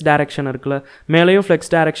ஃப்ளெக்ஸ் டைரக்ஷன் இருக்குல்ல, மேலேயும்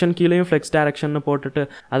ஃப்ளெக்ஸ் டைரக்ஷன் கீழேயும் ஃப்ளெக்ஸ் டைரக்ஷன் போட்டுட்டு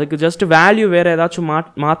அதுக்கு ஜஸ்ட் வேல்யூ வேறு ஏதாச்சும்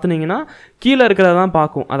மாற்றினீங்கன்னா கீழே இருக்கிறத தான்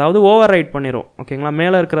பார்க்கும், அதாவது ஓவர் ரைட் பண்ணிடும். ஓகேங்களா,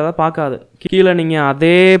 மேலே இருக்கிறத பார்க்காது. கீழே நீங்கள்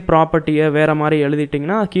அதே ப்ராப்பர்ட்டியை வேறு மாதிரி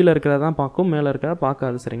எழுதிட்டிங்கன்னா கீழே இருக்கிறத தான் பார்க்கும், மேலே இருக்கிறத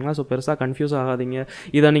பார்க்காது. சரிங்களா, ஸோ பெருசாக கன்ஃபியூஸ் ஆகாதீங்க.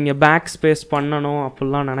 இதை நீங்கள் பேக் ஸ்பேஸ் பண்ணணும்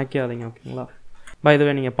அப்படிலாம் நினைக்காதீங்க. ஓகேங்களா, பை த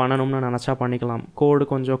வே நீங்கள் பண்ணணும்னு நினச்சா பண்ணிக்கலாம்.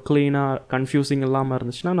 கோடு கொஞ்சம் க்ளீனாக கன்ஃபியூசிங் இல்லாமல்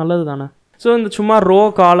இருந்துச்சுன்னா நல்லது தானே. ஸோ இந்த சும்மா ரோ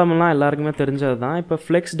காலம்லாம் எல்லாருக்குமே தெரிஞ்சது தான். இப்போ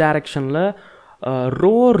ஃப்ளெக்ஸ் டைரக்ஷனில்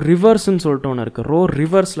ரோ ரிவர்ஸ்ன்னு சொல்லிட்டு ஒன்று இருக்குது. ரோ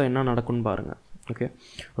ரிவர்ஸில் என்ன நடக்கும்னு பாருங்கள். ஓகே,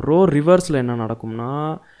 ரோ ரிவர்ஸில் என்ன நடக்கும்னா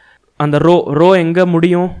அந்த ரோ எங்கே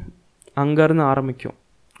முடியும் அங்கேருந்து ஆரம்பிக்கும்.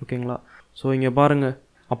 ஓகேங்களா, ஸோ இங்கே பாருங்கள்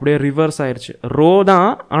அப்படியே ரிவர்ஸ் ஆயிடுச்சு. ரோ தான்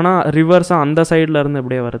ஆனால் ரிவர்ஸாக அந்த சைடில் இருந்து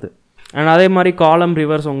அப்படியே வருது. அண்ட் அதே மாதிரி காலம்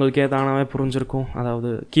ரிவர்ஸ் உங்களுக்கே தானாகவே புரிஞ்சிருக்கும்,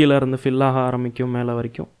 அதாவது கீழே இருந்து ஃபில்லாக ஆரம்பிக்கும் மேலே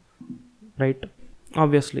வரைக்கும். ரைட்,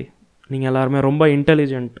 ஆப்வியஸ்லி நீங்கள் எல்லாருமே ரொம்ப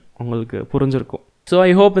இன்டெலிஜென்ட், உங்களுக்கு புரிஞ்சிருக்கும். ஸோ ஐ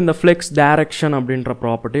ஹோப் இந்த ஃப்ளெக்ஸ் டைரக்ஷன் அப்படின்ற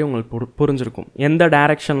ப்ராப்பர்ட்டி உங்களுக்கு புரிஞ்சிருக்கும், எந்த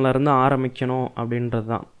டைரக்ஷன்லேருந்து ஆரம்பிக்கணும் அப்படின்றது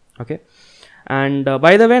தான். ஓகே, அண்ட்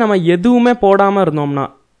பை த வே நம்ம எதுவுமே போடாமல் இருந்தோம்னா,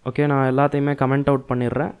 ஓகே நான் எல்லாத்தையுமே கமெண்ட் அவுட்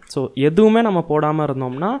பண்ணிடுறேன். ஸோ எதுவுமே நம்ம போடாமல்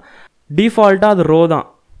இருந்தோம்னா டிஃபால்ட்டாக அது ரோ தான்.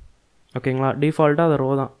 ஓகேங்களா, டிஃபால்ட்டாக அது ரோ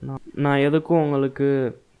தான். நான் எதுக்கும் உங்களுக்கு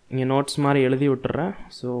இங்கே நோட்ஸ் மாதிரி எழுதி விட்டுறேன்.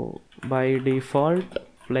 So by default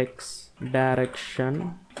flex direction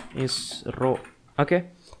is row. Okay,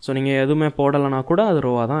 so நீங்கள் எதுவுமே போடலைன்னா கூட அது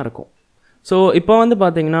ரோவாக தான் இருக்கும். ஸோ இப்போ வந்து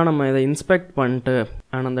பார்த்தீங்கன்னா நம்ம இதை இன்ஸ்பெக்ட் பண்ணிட்டு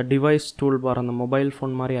அண்ட் அந்த டிவைஸ் டூல் பார் அந்த மொபைல்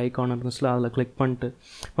ஃபோன் மாதிரி ஐக்கான் இருந்துச்சுல அதில் கிளிக் பண்ணிட்டு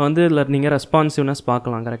இப்போ வந்து இதில் நீங்கள் ரெஸ்பான்சிவ்னஸ்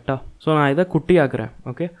பார்க்கலாம். கரெக்டாக. ஸோ நான் இதை குட்டி ஆக்குறேன்.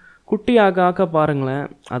 ஓகே, குட்டி ஆக்க பாருங்களேன்,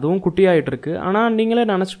 அதுவும் குட்டி ஆகிட்டு இருக்கு. ஆனால் நீங்களே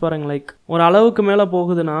நினச்சி பாருங்கள், லைக் ஒரு அளவுக்கு மேலே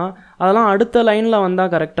போகுதுன்னா அதெல்லாம் அடுத்த லைனில்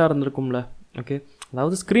வந்தால் கரெக்டாக இருந்திருக்கும்ல. ஓகே,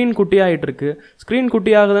 அதாவது ஸ்க்ரீன் குட்டி ஆகிட்டுருக்கு, ஸ்க்ரீன்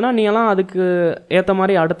குட்டி ஆகுதுன்னா நீங்களாம் அதுக்கு ஏற்ற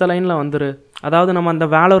மாதிரி அடுத்த லைனில் வந்துரு. அதாவது நம்ம அந்த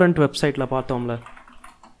வேலோரண்ட் வெப்சைட்டில் பார்த்தோம்ல,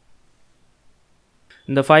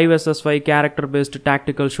 இந்த 5vs5 கேரக்டர் பேஸ்டு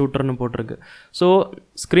டாக்டிக்கல் ஷூட்டர்னு போட்டிருக்கு. ஸோ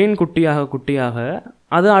ஸ்க்ரீன் குட்டியாக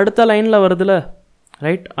அது அடுத்த லைனில் வருதுல,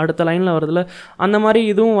 ரைட், அடுத்த லைனில் வருதுல. அந்த மாதிரி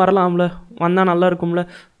இதுவும் வரலாம்ல, வந்தால் நல்லா இருக்கும்ல.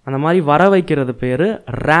 அந்த மாதிரி வர வைக்கிறது பேர்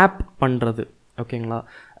ரேப் பண்ணுறது. ஓகேங்களா,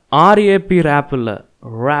 ஆர்ஏபி ரேப் இல்லை,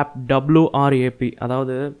 ரேப், WRAP.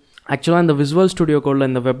 அதாவது ஆக்சுவலாக இந்த விசுவல் ஸ்டுடியோ கோடில்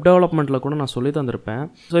இந்த வெப் டெவலப்மெண்ட்டில் கூட நான் சொல்லி தந்திருப்பேன்.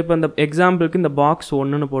 ஸோ இப்போ இந்த எக்ஸாம்பிளுக்கு இந்த பாக்ஸ்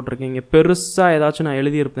 1ன்னு போட்டிருக்கீங்க, பெருசாக ஏதாச்சும் நான்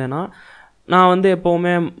எழுதியிருப்பேன்னா நான் வந்து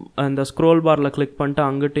எப்போவுமே இந்த ஸ்க்ரோல் பாரில் கிளிக் பண்ணிட்டு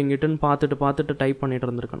அங்கிட்டு இங்கிட்டுன்னு பார்த்துட்டு டைப் பண்ணிட்டு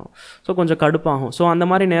இருந்திருக்கணும். ஸோ கொஞ்சம் கடுப்பாகும். ஸோ அந்த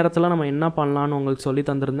மாதிரி நேரத்தில் நம்ம என்ன பண்ணலான்னு உங்களுக்கு சொல்லி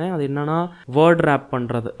தந்திருந்தேன். அது என்னென்னா வேர்ட் ரேப்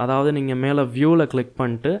பண்ணுறது. அதாவது நீங்கள் மேலே வியூவில் கிளிக்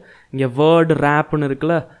பண்ணிட்டு இங்கே வேர்டு ரேப்னு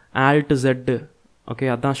இருக்குல்ல, Alt Z. ஓகே,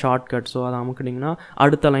 அதுதான் ஷார்ட்கட். ஸோ அதை அமுக்குனிங்கன்னா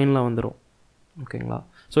அடுத்த லைனில் வந்துடும். ஓகேங்களா,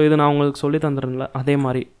 ஸோ இது நான் உங்களுக்கு சொல்லி தந்துடுறேன்ல, அதே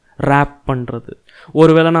மாதிரி ரேப் பண்ணுறது.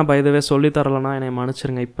 ஒருவேளை நான் பை த வே சொல்லி தரலைன்னா என்னை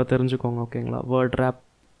மன்னிச்சிருங்க, இப்போ தெரிஞ்சுக்கோங்க. ஓகேங்களா, வேர்ட் ரேப்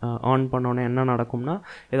ஆன் பண்ணோன்னே என்ன நடக்கும்னா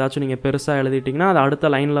ஏதாச்சும் நீங்கள் பெருசாக எழுதிட்டிங்கன்னா அது அடுத்த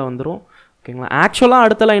லைனில் வந்துடும். ஓகேங்களா, ஆக்சுவலாக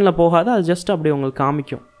அடுத்த லைனில் போகாது, அது ஜஸ்ட் அப்படி உங்களுக்கு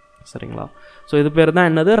காமிக்கும். சரிங்களா, ஸோ இது பேர் தான்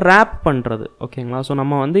என்னது, ரேப் பண்ணுறது. ஓகேங்களா, ஸோ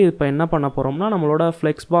நம்ம வந்து இப்போ என்ன பண்ண போகிறோம்னா நம்மளோட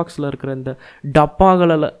ஃப்ளெக்ஸ்பாக்ஸில் இருக்கிற இந்த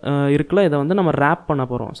டப்பாகளில் இருக்குல்ல, இதை வந்து நம்ம ரேப் பண்ண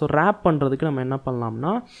போகிறோம். ஸோ ரேப் பண்ணுறதுக்கு நம்ம என்ன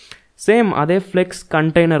பண்ணலாம்னா சேம் அதே ஃப்ளெக்ஸ்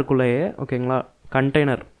கண்டெய்னருக்குள்ளேயே, ஓகேங்களா,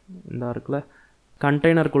 கண்டெய்னர் இந்த இருக்குல்ல,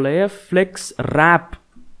 கண்டெய்னருக்குள்ளேயே ஃப்ளெக்ஸ் ரேப்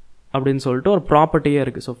அப்படின்னு சொல்லிட்டு ஒரு ப்ராப்பர்ட்டியே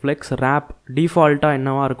இருக்குது. ஸோ ஃப்ளெக்ஸ் ரேப் டிஃபால்ட்டாக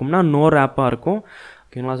என்னவாக இருக்கும்னா நோ ரேப்பாக இருக்கும்.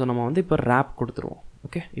 ஓகேங்களா, ஸோ நம்ம வந்து இப்போ ரேப் கொடுத்துருவோம்.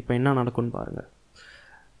 ஓகே, இப்போ என்ன நடக்கும்னு பாருங்கள்.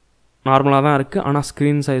 நார்மலாக தான் இருக்குது, ஆனால்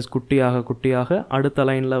ஸ்க்ரீன் சைஸ் குட்டியாக அடுத்த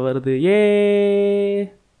லைனில் வருது.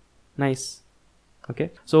 நைஸ். ஓகே,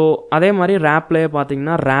 ஸோ அதே மாதிரி ரேப்லேயே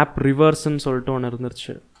பார்த்தீங்கன்னா ரேப் ரிவர்ஸ்ன்னு சொல்லிட்டு ஒன்று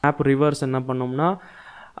இருந்துருச்சு. ரேப் ரிவர்ஸ் என்ன பண்ணோம்னா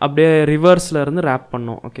அப்படியே ரிவர்ஸில் இருந்து ரேப்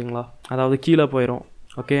பண்ணோம். ஓகேங்களா, அதாவது கீழே போயிடும்.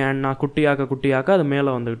 ஓகே, அண்ட் நான் குட்டியாக்க அது மேலே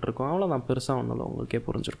வந்துகிட்டு இருக்கோம். அவ்வளோதான், பெருசாக ஒன்றும் இல்லை, உங்களுக்கே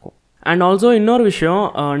புரிஞ்சிருக்கும். அண்ட் ஆல்சோ இன்னொரு விஷயம்,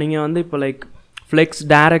 நீங்கள் வந்து இப்போ லைக் ஃப்ளெக்ஸ்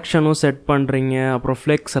டைரக்ஷனும் செட் பண்ணுறீங்க, அப்புறம்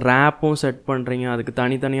ஃப்ளெக்ஸ் ரேப்பும் செட் பண்ணுறீங்க. அதுக்கு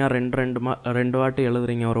தனித்தனியாக ரெண்டு வாட்டி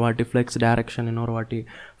எழுதுறீங்க. ஒரு வாட்டி ஃப்ளெக்ஸ் டைரக்ஷன், இன்னொரு வாட்டி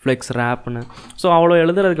ஃப்ளெக்ஸ் ரேப்னு. ஸோ அவ்வளோ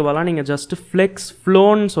எழுதுறதுக்கு பதிலாக நீங்கள் ஜஸ்ட்டு ஃப்ளெக்ஸ்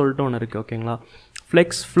ஃப்ளோன்னு சொல்லிட்டு ஒன்று இருக்குது. ஓகேங்களா,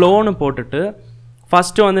 ஃப்ளெக்ஸ் ஃப்ளோன்னு போட்டுட்டு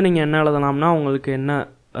ஃபஸ்ட்டு வந்து நீங்கள் என்ன எழுதலாம்னா உங்களுக்கு என்ன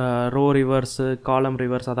ரோ ரிவர்ஸு, காலம்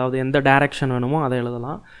ரிவர்ஸ், அதாவது எந்த டைரக்ஷன் வேணுமோ அதை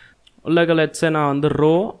எழுதலாம். உள்ளக லெட்ஸே நான் வந்து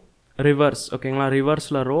ரோ ரிவர்ஸ். ஓகேங்களா,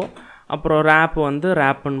 ரிவர்ஸில் ரோ, அப்புறம் ரேப் வந்து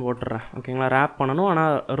ரேப்புன்னு போட்டுறேன். ஓகேங்களா, ரேப் பண்ணணும்,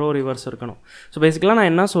 ஆனால் ரோ ரிவர்ஸ் இருக்கணும். ஸோ பேசிக்கலாக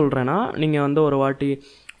நான் என்ன சொல்கிறேன்னா, நீங்கள் வந்து ஒரு வாட்டி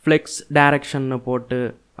ஃப்ளெக்ஸ் டைரக்ஷன்னு போட்டு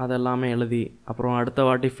அதெல்லாமே எழுதி, அப்புறம் அடுத்த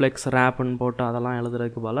வாட்டி ஃப்ளெக்ஸ் ரேப்புன்னு போட்டு அதெல்லாம்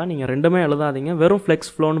எழுதுறதுக்கு பதிலாக நீங்கள் ரெண்டுமே எழுதாதீங்க. வெறும்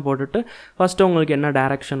ஃப்ளெக்ஸ் ஃப்ளோன்னு போட்டுட்டு ஃபஸ்ட்டு உங்களுக்கு என்ன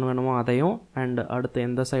டைரக்ஷன் வேணுமோ அதையும், அண்ட் அடுத்து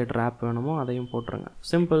எந்த சைடு ரேப் வேணுமோ அதையும் போட்டுருங்க.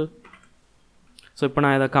 சிம்பிள். ஸோ இப்போ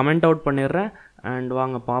நான் இதை கமெண்ட் அவுட் பண்ணிடுறேன், அண்ட்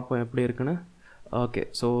வாங்க பார்ப்போம் எப்படி இருக்குன்னு. ஓகே,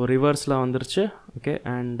 ஸோ ரிவர்ஸில் வந்துருச்சு. ஓகே,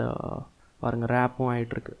 அண்ட் பாருங்கள் ரேப்பும்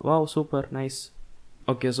ஆகிட்டுருக்கு. Wow, super, nice.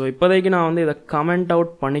 Okay, so இப்போதைக்கு நான் வந்து இதை கமெண்ட்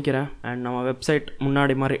அவுட் பண்ணிக்கிறேன், அண்ட் நம்ம வெப்சைட்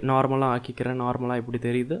முன்னாடி மாதிரி நார்மலாக ஆக்கிக்கிறேன். நார்மலாக இப்படி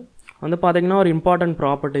தெரியுது. வந்து பார்த்திங்கன்னா ஒரு இம்பார்ட்டன்ட்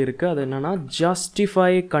ப்ராப்பர்ட்டி இருக்குது. அது என்னென்னா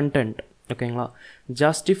ஜஸ்டிஃபை கண்டென்ட். ஓகேங்களா,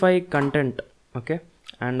 ஜஸ்டிஃபை கண்டென்ட். ஓகே,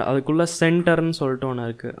 அண்ட் அதுக்குள்ளே சென்டர்னு சொல்லிட்டு ஒன்று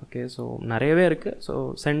இருக்குது. ஓகே, ஸோ நிறையவே இருக்குது. ஸோ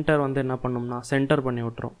சென்டர் வந்து என்ன பண்ணோம்னா சென்டர் பண்ணி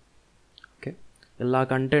விட்டுரும். எல்லா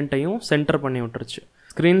கண்டென்ட்டையும் சென்டர் பண்ணி விட்டுருச்சு.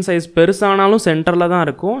 ஸ்க்ரீன் சைஸ் பெருசானாலும் சென்டரில் தான்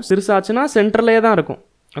இருக்கும், சிறுசாச்சுன்னா சென்டர்லேயே தான் இருக்கும்.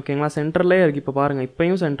 ஓகேங்களா, சென்டர்லேயே இருக்குது. இப்போ பாருங்கள்,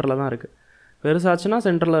 இப்போயும் சென்டரில் தான் இருக்குது. பெருசாச்சுன்னா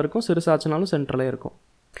சென்டரில் இருக்கும், சிறுசாச்சுனாலும் சென்டர்லேயே இருக்கும்.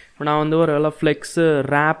 இப்போ நான் வந்து ஒரு வேளை ஃப்ளெக்ஸு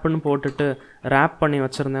ரேப்புன்னு போட்டுட்டு ரேப் பண்ணி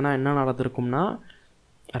வச்சுருந்தேன்னா என்ன நடந்திருக்கும்னா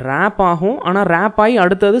ரேப் ஆகும், ஆனால் ரேப் ஆகி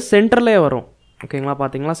அடுத்தது சென்டர்லேயே வரும். ஓகேங்களா,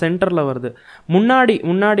 பார்த்தீங்களா, சென்டரில் வருது.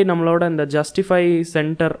 முன்னாடி நம்மளோட இந்த ஜஸ்டிஃபை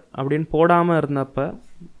சென்டர் அப்படின்னு போடாமல் இருந்தப்போ,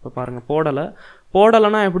 இப்போ பாருங்கள்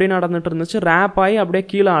போடலைன்னா எப்படி நடந்துட்டு இருந்துச்சு, ரேப் ஆகி அப்படியே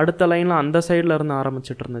கீழே அடுத்த லைனில் அந்த சைடில் இருந்து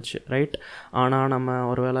ஆரம்பிச்சிட்டு இருந்துச்சு. ரைட், ஆனால் நம்ம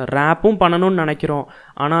ஒரு வேளை ரேப்பும் பண்ணணும்னு நினைக்கிறோம்,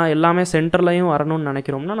 ஆனால் எல்லாமே சென்டர்லையும் வரணும்னு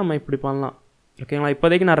நினைக்கிறோம்னா நம்ம இப்படி பண்ணலாம். ஓகேங்களா,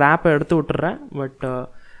 இப்போதைக்கு நான் ரேப்பை எடுத்து விட்டுறேன், பட்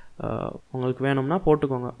உங்களுக்கு வேணும்னா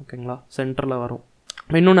போட்டுக்கோங்க. ஓகேங்களா, சென்டரில் வரும்.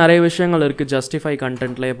 இன்னும் நிறைய விஷயங்கள் இருக்குது ஜஸ்டிஃபை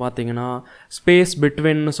கண்டென்ட்லேயே. பார்த்தீங்கன்னா ஸ்பேஸ்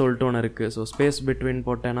பிட்வீன்னு சொல்லிட்டு ஒன்று இருக்குது. ஸோ ஸ்பேஸ் பிட்வீன்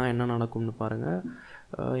போட்டேன்னா என்ன நடக்கும்னு பாருங்கள்.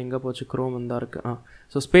 எங்கே போச்சு, க்ரோம் வந்தால் இருக்குது.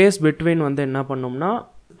 ஸோ ஸ்பேஸ் பிட்வீன் வந்து என்ன பண்ணோம்னா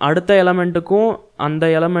அடுத்த எலமெண்ட்டுக்கும் அந்த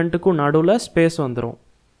எலமெண்ட்டுக்கும் நடுவில் ஸ்பேஸ் வந்துடும்.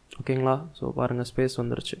 ஓகேங்களா, ஸோ பாருங்கள் ஸ்பேஸ்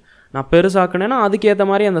வந்துருச்சு. நான் பெருசாக்குனேன்னா அதுக்கேற்ற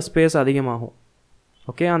மாதிரி அந்த ஸ்பேஸ் அதிகமாகும்.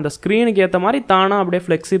 ஓகே, அந்த ஸ்க்ரீனுக்கு ஏற்ற மாதிரி தானாக அப்படியே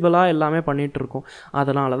ஃப்ளெக்சிபிளாக எல்லாமே பண்ணிகிட்ருக்கோம்.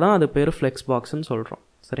 அதனால தான் அது பேர் ஃப்ளெக்ஸ்பாக்ஸ்ன்னு சொல்கிறோம்.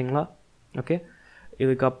 சரிங்களா, ஓகே.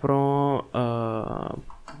 இதுக்கப்புறம்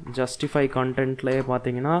ஜஸ்டிஃபை கண்டென்ட்லேயே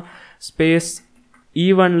பார்த்தீங்கன்னா ஸ்பேஸ்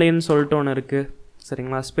ஈவன்லின்னு சொல்லிட்டு ஒன்று இருக்குது.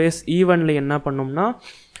 சரிங்களா, ஸ்பேஸ் ஈவன்லி என்ன பண்ணோம்னா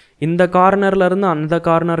இந்த கார்னர்லேருந்து அந்த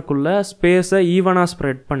கார்னருக்குள்ளே ஸ்பேஸை ஈவனாக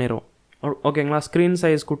ஸ்ப்ரெட் பண்ணிடும். ஓகேங்களா, ஸ்க்ரீன்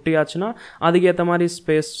சைஸ் குட்டியாச்சுன்னா அதுக்கேற்ற மாதிரி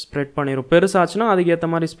ஸ்பேஸ் ஸ்ப்ரெட் பண்ணிடும், பெருசாச்சுன்னா அதுக்கேற்ற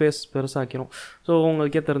மாதிரி ஸ்பேஸ் பெருசாக்கிடும். ஸோ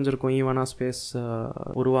உங்களுக்கே தெரிஞ்சிருக்கும், ஈவனாக ஸ்பேஸ்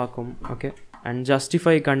உருவாக்கும். Okay, and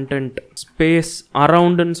justify content space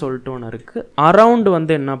அரவுண்டுன்னு சொல்லிட்டு ஒன்று இருக்குது. அரவுண்டு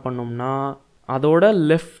வந்து என்ன பண்ணோம்னா அதோட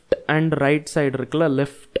லெஃப்ட் அண்ட் ரைட் சைடு இருக்குல்ல,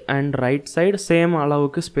 left and right side same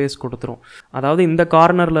அளவுக்கு ஸ்பேஸ் கொடுத்துரும். அதாவது இந்த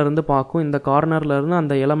கார்னரில் இருந்து பார்க்கும், இந்த கார்னரில் இருந்து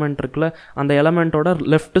அந்த எலமெண்ட் இருக்குல்ல, அந்த எலமெண்ட்டோட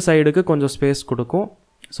லெஃப்ட் சைடுக்கு கொஞ்சம் ஸ்பேஸ் கொடுக்கும்.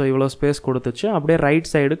 ஸோ இவ்வளோ ஸ்பேஸ் கொடுத்துச்சு. அப்படியே ரைட்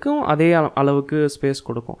சைடுக்கும் அதே அளவுக்கு ஸ்பேஸ்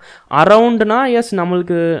கொடுக்கும். அரவுண்டுனா எஸ்,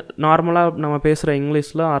 நம்மளுக்கு நார்மலாக நம்ம பேசுகிற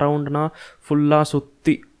இங்கிலீஷில் அரவுண்டுனா ஃபுல்லாக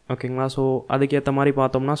சுற்றி. ஓகேங்களா, ஸோ அதுக்கேற்ற மாதிரி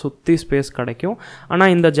பார்த்தோம்னா சுற்றி ஸ்பேஸ் கிடைக்கும்.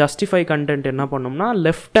 ஆனால் இந்த ஜஸ்டிஃபை கண்டென்ட் என்ன பண்ணோம்னா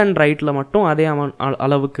லெஃப்ட் அண்ட் ரைட்டில் மட்டும் அதே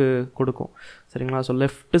அளவுக்கு கொடுக்கும். சரிங்களா, ஸோ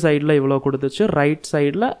லெஃப்ட் சைடில் இவ்வளோ கொடுத்துச்சு, ரைட்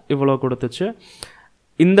சைடில் இவ்வளோ கொடுத்துச்சு.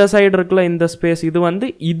 இந்த சைடு இருக்குல்ல, இந்த ஸ்பேஸ் இது வந்து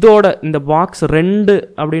இதோட இந்த பாக்ஸ் 2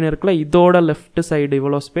 அப்படின்னு இருக்குல்ல, இதோட லெஃப்ட் சைடு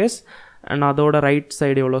இவ்வளோ ஸ்பேஸ் அண்ட் அதோட ரைட்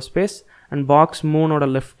சைடு இவ்வளோ space, and box 3ஓட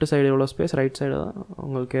left side இவ்வளோ ஸ்பேஸ், ரைட் சைடு தான்.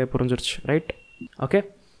 உங்களுக்கு புரிஞ்சிருச்சு, ரைட்? ஓகே,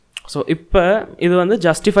 ஸோ இப்போ இது வந்து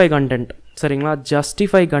ஜஸ்டிஃபை கண்டென்ட். சரிங்களா,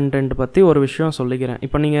 ஜஸ்டிஃபை கண்டென்ட் பற்றி ஒரு விஷயம் சொல்லிக்கிறேன்.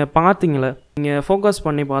 இப்போ நீங்கள் பார்த்தீங்களே, நீங்கள் ஃபோக்கஸ்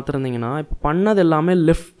பண்ணி பார்த்துருந்தீங்கன்னா இப்போ பண்ணது எல்லாமே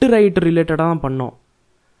லெஃப்ட் ரைட் ரிலேட்டடாக தான் பண்ணோம்.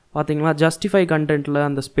 பார்த்தீங்களா, ஜஸ்டிஃபை கண்டென்ட்டில்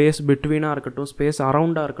அந்த ஸ்பேஸ் பிட்வீனாக இருக்கட்டும், ஸ்பேஸ்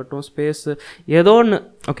அரவுண்டாக இருக்கட்டும், ஸ்பேஸ் ஏதோ ஒன்று.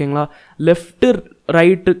 ஓகேங்களா, லெஃப்ட்டு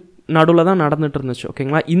ரைட்டு நடுவில் தான் நடந்துகிட்டு இருந்துச்சு.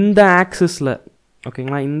 ஓகேங்களா, இந்த ஆக்சிஸில்.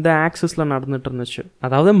 ஓகேங்களா, இந்த ஆக்சிஸில் நடந்துகிட்டு இருந்துச்சு,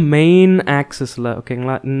 அதாவது மெயின் ஆக்சிஸில்.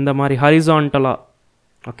 ஓகேங்களா, இந்த மாதிரி ஹரிசான்டலாக.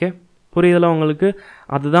 ஓகே, புரியுதுல உங்களுக்கு?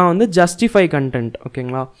 அதுதான் வந்து ஜஸ்டிஃபை கண்டென்ட்.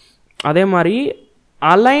 ஓகேங்களா, அதே மாதிரி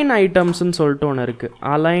அலைன் ஐட்டம்ஸ்ன்னு சொல்லிட்டு ஒன்று இருக்குது.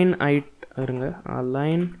 அலைன்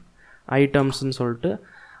ஐட்டம்ஸ்ன்னு சொல்லிட்டு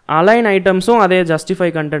அலைன் ஐட்டம்ஸும் அதே ஜஸ்டிஃபை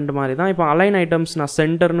கண்டென்ட் மாதிரி தான். இப்போ அலைன் ஐட்டம்ஸ் நான்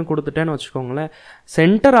சென்டர்னு கொடுத்துட்டேன்னு வச்சுக்கோங்களேன்,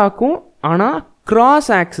 சென்டர் ஆக்கும் ஆனால் கிராஸ்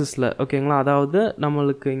ஆக்சிஸில். ஓகேங்களா, அதாவது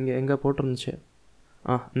நம்மளுக்கு இங்கே எங்கே போட்டிருந்துச்சு,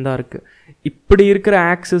 இந்தா இருக்குது, இப்படி இருக்கிற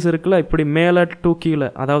ஆக்சிஸ் இருக்குல்ல, இப்படி மேலே டூ கீழே,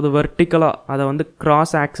 அதாவது வெர்டிக்கலாக அதை வந்து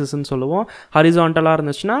கிராஸ் ஆக்சிஸ்ன்னு சொல்லுவோம். ஹரிசான்டலாக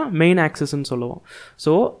இருந்துச்சுன்னா மெயின் ஆக்சிஸ்ன்னு சொல்லுவோம்.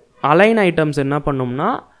 ஸோ அலைன் ஐட்டம்ஸ் என்ன பண்ணோம்னா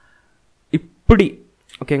இப்படி,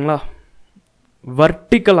 ஓகேங்களா,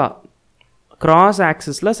 வெர்டிக்கலாக கிராஸ்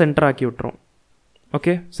ஆக்சிஸில் சென்டர் ஆக்கி விட்டுரும்.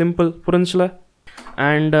 Okay, simple, புரிஞ்சுல.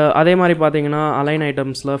 அண்ட் அதே மாதிரி பார்த்தீங்கன்னா அலைன்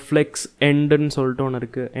ஐட்டம்ஸில் ஃப்ளெக்ஸ் எண்டுன்னு சொல்லிட்டு ஒன்று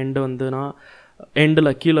இருக்குது. எண்டு வந்துன்னா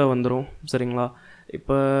எண்டில் கீழே வந்துடும். சரிங்களா,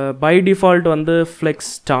 இப்போ பை டிஃபால்ட் வந்து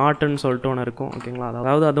ஃப்ளெக்ஸ் ஸ்டார்ட்னு சொல்லிட்டு ஒன்று இருக்கும். ஓகேங்களா,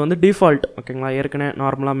 அதாவது அது வந்து டிஃபால்ட். ஓகேங்களா, ஏற்கனவே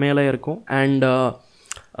நார்மலாக மேலே இருக்கும். அண்ட்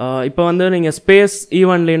இப்போ வந்து நீங்கள் ஸ்பேஸ்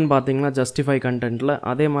ஈவன்லின்னு பார்த்தீங்கன்னா ஜஸ்டிஃபை கண்டென்ட்டில்,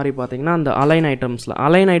 அதே மாதிரி பார்த்தீங்கன்னா அந்த அலைன்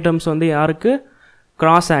ஐட்டம்ஸ் வந்து யாருக்கு,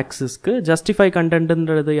 கிராஸ் ஆக்சிஸ்க்கு. ஜஸ்டிஃபை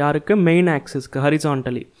கண்டென்ட்ன்றது யாருக்கு, மெயின் ஆக்சிஸ்க்கு,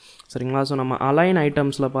 ஹரிசான்டலி. சரிங்களா, ஸோ நம்ம அலைன்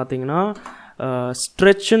ஐட்டம்ஸில் பார்த்தீங்கன்னா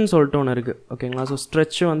ஸ்ட்ரெச்சுன்னு சொல்லிட்டு ஒன்று இருக்குது. ஓகேங்களா, ஸோ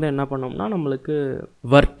ஸ்ட்ரெச்சு வந்து என்ன பண்ணோம்னா நம்மளுக்கு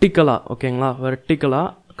வெர்டிக்கலாக, ஓகேங்களா,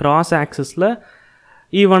 வெர்டிக்கலாக கிராஸ் ஆக்சிஸில்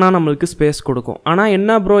ஈவனாக நம்மளுக்கு ஸ்பேஸ் கொடுக்கும். ஆனால்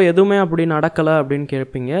என்ன ப்ரோ எதுவுமே அப்படி நடக்கலை அப்படின்னு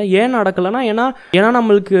கேட்பீங்க. ஏன் நடக்கலைன்னா ஏன்னா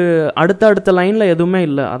நம்மளுக்கு அடுத்த லைனில் எதுவுமே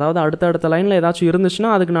இல்லை. அதாவது அடுத்த லைனில் ஏதாச்சும் இருந்துச்சுன்னா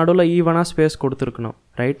அதுக்கு நடுவில் ஈவனாக ஸ்பேஸ் கொடுத்துருக்கணும்,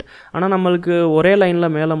 ரைட்? ஆனால் நம்மளுக்கு ஒரே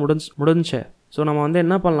லைனில் மேலே முடிஞ்சே. ஸோ நம்ம வந்து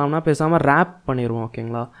என்ன பண்ணலாம்னா பேசாமல் ரேப் பண்ணிடுவோம்.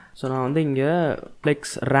 ஓகேங்களா, ஸோ நான் வந்து இங்கே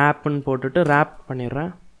ஃப்ளெக்ஸ் ரேப்புன்னு போட்டுட்டு ரேப்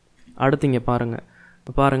பண்ணிடுறேன். அடுத்து இங்கே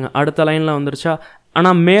பாருங்கள் அடுத்த லைனில் வந்துருச்சா.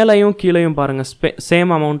 ஆனால் மேலேயும் கீழேயும் பாருங்கள்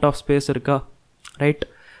சேம் அமௌண்ட் ஆஃப் ஸ்பேஸ் இருக்கா, ரைட்?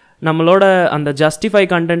 நம்மளோட அந்த ஜஸ்டிஃபை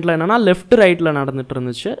கண்டென்ட்டில் என்னென்னா லெஃப்ட் ரைட்டில் நடந்துட்டு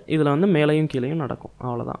இருந்துச்சு, இதில் வந்து மேலேயும் கீழேயும் நடக்கும்,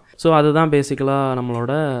 அவ்வளோதான். ஸோ அதுதான் பேசிக்கலாக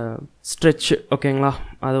நம்மளோட ஸ்ட்ரெச். ஓகேங்களா,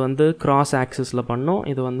 அது வந்து கிராஸ் ஆக்சிஸில் பண்ணும்,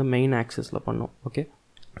 இது வந்து மெயின் ஆக்சிஸில் பண்ணும். ஓகே,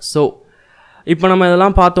 ஸோ இப்போ நம்ம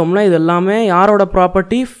இதெல்லாம் பார்த்தோம்னா இது எல்லாமே யாரோட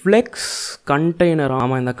ப்ராப்பர்ட்டி, ஃப்ளெக்ஸ் கண்டெய்னர்.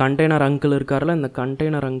 ஆமாம், இந்த கண்டெய்னர் அங்கிள் இருக்கார்ல, இந்த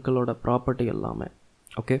கண்டெய்னர் அங்கிளோட ப்ராப்பர்ட்டி எல்லாமே.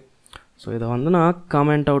 ஓகே, ஸோ இதை வந்து நான்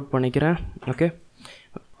கமெண்ட் அவுட் பண்ணிக்கிறேன். ஓகே,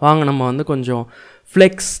 வாங்க நம்ம வந்து கொஞ்சம்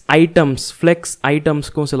ஃப்ளெக்ஸ்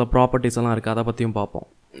ஐட்டம்ஸ்க்கும் சில ப்ராப்பர்ட்டிஸ் எல்லாம் இருக்குது, அதை பற்றியும் பார்ப்போம்.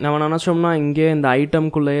 நம்ம நினச்சோம்னா இங்கே இந்த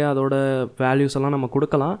ஐட்டம்குள்ளேயே அதோட வேல்யூஸ் எல்லாம் நம்ம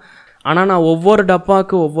கொடுக்கலாம். ஆனால் நான் ஒவ்வொரு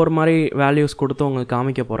டப்பாவுக்கு ஒவ்வொரு மாதிரி வேல்யூஸ் கொடுத்து உங்களுக்கு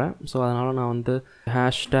காமிக்க போகிறேன். ஸோ அதனால் நான் வந்து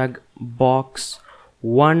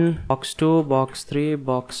 #box1 box2 box3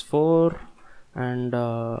 box4 and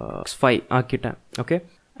box5 ஆக்கிட்டேன். Okay,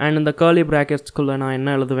 and இந்த கர்லி ப்ராக்கெட்ஸ்குள்ளே நான்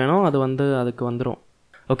என்ன எழுதுவேனோ அது வந்து அதுக்கு வந்துடும்.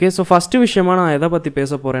 ஓகே, ஸோ ஃபஸ்ட்டு விஷயமாக நான் எதை பற்றி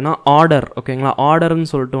பேச போகிறேன்னா ஆர்டர். ஓகேங்களா, ஆர்டர்னு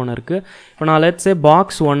சொல்லிட்டு ஒன்று இருக்குது. இப்போ நான் லெட்ஸே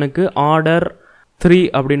box1க்கு ஆர்டர் 3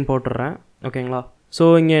 அப்படின்னு போட்டுடுறேன். ஓகேங்களா, ஸோ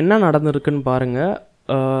இங்கே என்ன நடந்திருக்குன்னு பாருங்கள்.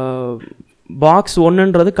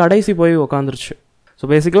 box1ன்றது கடைசி போய் உக்காந்துருச்சு. ஸோ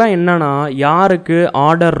பேசிக்கலாக என்னென்னா யாருக்கு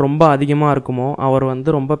ஆர்டர் ரொம்ப அதிகமாக இருக்குமோ அவர் வந்து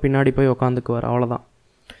ரொம்ப பின்னாடி போய் உக்காந்துக்குவார், அவ்வளோதான்.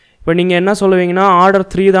 இப்போ நீங்கள் என்ன சொல்லுவீங்கன்னா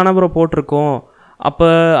ஆர்டர் 3 தானே ப்ரோ போட்டிருக்கோம், அப்போ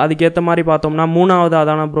அதுக்கேற்ற மாதிரி பார்த்தோம்னா 3வது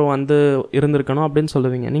அதான ப்ரோ வந்து இருந்திருக்கணும் அப்படின்னு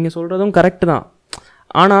சொல்லுவீங்க. நீங்கள் சொல்கிறதும் கரெக்டு தான்.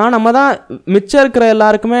 ஆனால் நம்ம தான் மிச்சம் இருக்கிற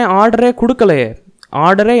எல்லாருக்குமே ஆர்டரே கொடுக்கலையே.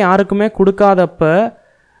 ஆர்டரே யாருக்குமே கொடுக்காதப்ப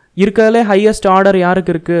இருக்கிறதுலே ஹையஸ்ட் ஆர்டர்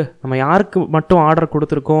யாருக்கு இருக்குது, நம்ம யாருக்கு மட்டும் ஆர்டர்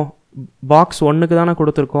கொடுத்துருக்கோம், box1க்கு தானே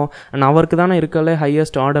கொடுத்துருக்கோம். அண்ட் அவருக்கு தானே இருக்கிறதுலே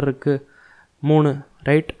ஹையஸ்ட் ஆர்டர் இருக்குது 3,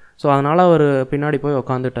 ரைட்? ஸோ அதனால் அவர் பின்னாடி போய்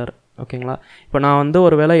உக்காந்துட்டார். ஓகேங்களா, இப்போ நான் வந்து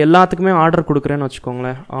ஒரு வேளை எல்லாத்துக்குமே ஆர்டர் கொடுக்குறேன்னு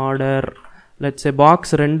வச்சுக்கோங்களேன். ஆர்டர் லெட்ஸே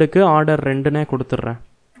box2க்கு ஆர்டர் 2னே கொடுத்துட்றேன்.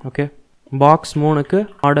 Okay, box3க்கு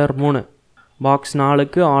order 3,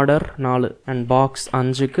 box4க்கு order 4 and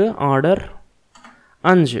box5க்கு order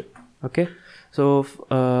 5. Okay, so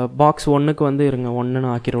box1க்கு வந்து இருங்க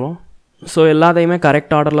 1ன்னு ஆக்கிடுவோம். ஸோ எல்லாத்தையுமே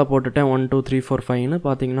கரெக்ட் ஆர்டரில் போட்டுட்டேன். 1 2 3 4 5ன்னு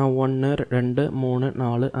பார்த்தீங்கன்னா 1 2 3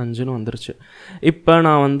 4 5ன்னு வந்துருச்சு. இப்போ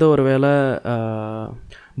நான் வந்து ஒரு வேளை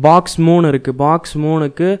box3 இருக்குது,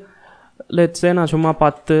 box3க்கு லெட்ஸே நான் சும்மா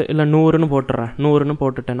 10 இல்லை 100ன்னு போட்டுறேன். 100ன்னு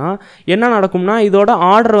போட்டுட்டேன்னா என்ன நடக்கும்னா இதோட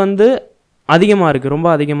ஆர்டர் வந்து அதிகமாக இருக்குது, ரொம்ப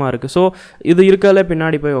அதிகமாக இருக்குது. ஸோ இது இருக்கிறதுல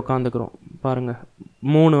பின்னாடி போய் உக்காந்துக்கிறோம். பாருங்கள்,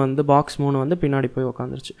 3 வந்து box3 வந்து பின்னாடி போய்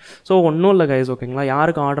உக்காந்துருச்சு. ஸோ ஒன்றும் இல்லை கைஸ், ஓகேங்களா,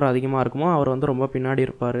 யாருக்கு ஆர்டர் அதிகமாக இருக்குமோ அவர் வந்து ரொம்ப பின்னாடி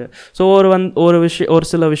இருப்பார். ஸோ ஒரு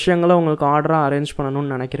சில விஷயங்களை உங்களுக்கு ஆர்டராக அரேஞ்ச்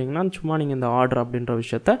பண்ணணும்னு நினைக்கிறீங்கன்னா சும்மா நீங்கள் இந்த ஆர்டர் அப்படின்ற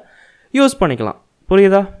விஷயத்த யூஸ் பண்ணிக்கலாம்.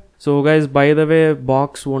 புரியுதா? So guys, by the way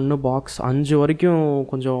box1 box5 வரைக்கும்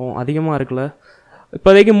கொஞ்சம் அதிகமாக இருக்குல்ல.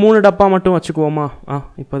 இப்போதைக்கு 3 டப்பா மட்டும் வச்சுக்குவோமா?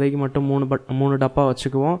 இப்போதைக்கு மட்டும் 3 டப்பா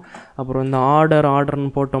வச்சுக்குவோம். அப்புறம் இந்த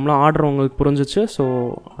ஆர்டர்னு போட்டோம்னா ஆர்டர் உங்களுக்கு புரிஞ்சிச்சு. ஸோ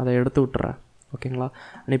அதை எடுத்து விட்டுறேன். ஓகேங்களா,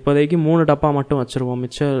 இப்போதைக்கு 3 டப்பா மட்டும் வச்சுருவோம்,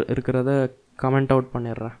 மிச்சம் இருக்கிறத கமெண்ட் அவுட்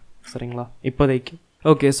பண்ணிடுறேன். சரிங்களா, இப்போதைக்கு.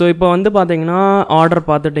 ஓகே, ஸோ இப்போ வந்து பார்த்தீங்கன்னா ஆர்டர்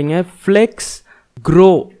பார்த்துட்டிங்க. ஃப்ளெக்ஸ்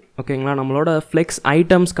க்ரோ ஓகேங்களா. நம்மளோட ஃப்ளெக்ஸ்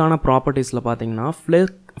ஐட்டம்ஸ்க்கான ப்ராப்பர்ட்டிஸில் பார்த்தீங்கன்னா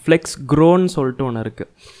ஃப்ளெக்ஸ் க்ரோன்னு சொல்லிட்டு ஒன்று இருக்குது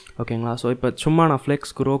ஓகேங்களா. ஸோ இப்போ சும்மா நான்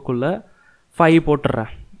ஃப்ளெக்ஸ் க்ரோக்குள்ளே 5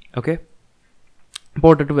 போட்டுடுறேன். ஓகே,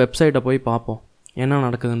 போட்டுட்டு வெப்சைட்டை போய் பார்ப்போம் என்ன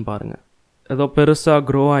நடக்குதுன்னு பாருங்கள். ஏதோ பெருசாக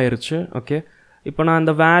க்ரோ ஆயிடுச்சு. ஓகே, இப்போ நான்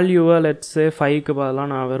இந்த வேல்யூவை லெட்ஸே 5க்கு பதிலாக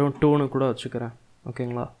நான் வெறும் 2ன்னு கூட வச்சுக்கிறேன்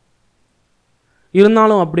ஓகேங்களா.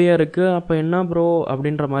 இருந்தாலும் அப்படியே இருக்குது. அப்போ என்ன ப்ரோ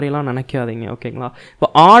அப்படின்ற மாதிரிலாம் நினைக்காதீங்க ஓகேங்களா. இப்போ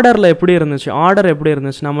ஆர்டரில் எப்படி இருந்துச்சு, ஆர்டர் எப்படி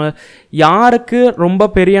இருந்துச்சு, நம்ம யாருக்கு ரொம்ப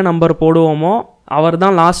பெரிய நம்பர் போடுவோமோ அவர்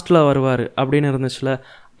தான் லாஸ்ட்டில் வருவார் அப்படின்னு இருந்துச்சுல.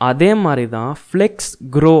 அதே மாதிரி தான் ஃப்ளெக்ஸ்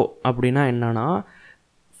க்ரோ அப்படின்னா என்னென்னா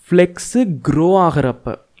ஃப்ளெக்ஸு க்ரோ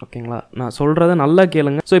ஆகிறப்ப ஓகேங்களா. நான் சொல்கிறத நல்லா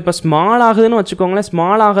கேளுங்க. ஸோ இப்போ ஸ்மால் ஆகுதுன்னு வச்சுக்கோங்களேன்.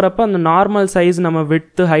 ஸ்மால் ஆகிறப்ப அந்த நார்மல் சைஸ் நம்ம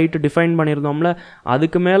விட்த்து ஹைட்டு டிஃபைன் பண்ணியிருந்தோம்ல,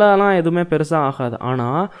 அதுக்கு மேலெலாம் எதுவுமே பெருசாக ஆகாது.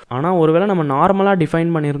 ஆனால் ஒருவேளை நம்ம நார்மலாக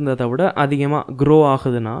டிஃபைன் பண்ணியிருந்ததை விட அதிகமாக க்ரோ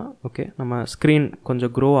ஆகுதுன்னா, ஓகே, நம்ம ஸ்க்ரீன்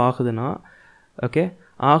கொஞ்சம் க்ரோ ஆகுதுன்னா, ஓகே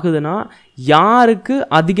ஆகுதுன்னா யாருக்கு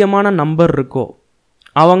அதிகமான நம்பர் இருக்கோ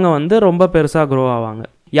அவங்க வந்து ரொம்ப பெருசாக க்ரோ ஆவாங்க.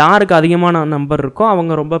 யாருக்கு அதிகமான நம்பர் இருக்கோ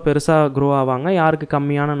அவங்க ரொம்ப பெருசாக க்ரோ ஆவாங்க. யாருக்கு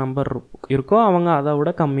கம்மியான நம்பர் இருக்கோ அவங்க அதை விட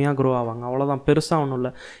கம்மியாக க்ரோ ஆவாங்க. அவ்வளோதான், பெருசாக ஒன்றும்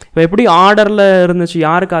இல்லை. இப்போ எப்படி ஆர்டரில் இருந்துச்சு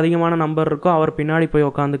யாருக்கு அதிகமான நம்பர் இருக்கோ அவர் பின்னாடி போய்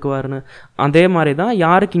உக்காந்துக்குவார்னு, அதே மாதிரி தான்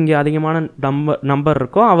யாருக்கு இங்கே அதிகமான நம்பர்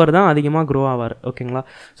இருக்கோ அவர் தான் அதிகமாக க்ரோ ஆவார் ஓகேங்களா.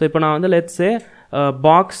 ஸோ இப்போ நான் வந்து லெட்ஸே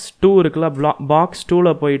பாக்ஸ் 2 இருக்குல்ல, பாக்ஸ்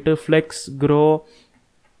 2ல் போயிட்டு ஃப்ளெக்ஸ் க்ரோ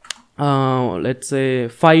லெட்ஸே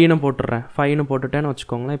 5ன்னு போட்டுடுறேன். 5ன்னு போட்டுட்டேன்னு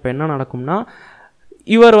வச்சுக்கோங்களேன். இப்போ என்ன நடக்கும்னா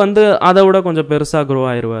இவர் வந்து அதை விட கொஞ்சம் பெருசாக க்ரோ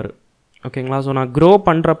ஆயிடுவார் ஓகேங்களா. ஸோ நான் க்ரோ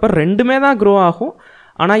பண்ணுறப்ப ரெண்டுமே தான் க்ரோ ஆகும்.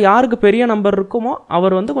 ஆனால் யாருக்கு பெரிய நம்பர் இருக்குமோ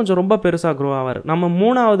அவர் வந்து கொஞ்சம் ரொம்ப பெருசாக க்ரோ ஆவார். நம்ம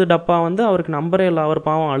 3வது டப்பா வந்து அவருக்கு நம்பரே இல்லை, அவர்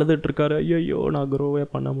பாவம் அழுதுட்டுருக்காரு. ஐயோ நான் க்ரோவே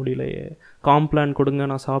பண்ண முடியலையே, காம்ப்ளான் கொடுங்க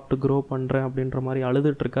நான் சாப்பிட்டு க்ரோ பண்ணுறேன் அப்படின்ற மாதிரி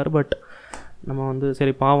அழுதுட்டுருக்காரு. பட் நம்ம வந்து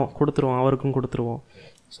சரி பாவம் கொடுத்துருவோம், அவருக்கும் கொடுத்துருவோம்.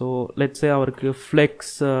 ஸோ லெட்ஸே அவருக்கு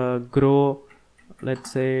ஃப்ளெக்ஸ் க்ரோ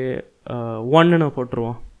லெட்ஸே 1ன்னு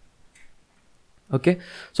போட்டுருவோம். ஓகே,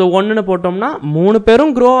 ஸோ 1ன்னு போட்டோம்னா 3 பேரும்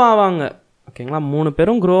க்ரோ ஆவாங்க ஓகேங்களா. 3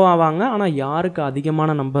 பேரும் க்ரோ ஆவாங்க. ஆனால் யாருக்கு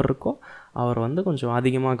அதிகமான நம்பர் இருக்கோ அவர் வந்து கொஞ்சம்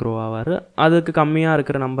அதிகமாக க்ரோ ஆவார். அதுக்கு கம்மியாக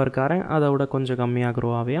இருக்கிற நம்பருக்காரன் அதை விட கொஞ்சம் கம்மியாக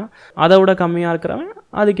க்ரோ ஆவியான். அதை விட கம்மியாக இருக்கிறவன்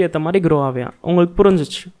அதுக்கேற்ற மாதிரி க்ரோ ஆவியான். உங்களுக்கு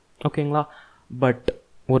புரிஞ்சிச்சு ஓகேங்களா. பட்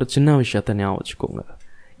ஒரு சின்ன விஷயத்தை ஞாபகம் வச்சுக்கோங்க,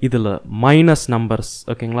 இதில் மைனஸ் நம்பர்ஸ்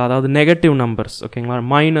ஓகேங்களா, அதாவது நெகட்டிவ் நம்பர்ஸ் ஓகேங்களா.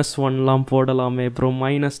 -1லாம் போடலாமே ப்ரோ,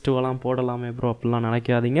 -2 போடலாமே ப்ரோ அப்படிலாம்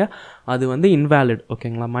நினைக்காதீங்க. அது வந்து இன்வேலிட்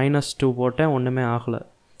ஓகேங்களா. -2 போட்டேன் ஒன்றுமே ஆகலை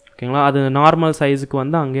ஓகேங்களா. அது நார்மல் சைஸுக்கு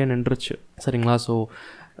வந்து அங்கேயே நின்றுச்சு சரிங்களா. ஸோ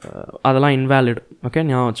அதெல்லாம் இன்வேலிட் ஓகே,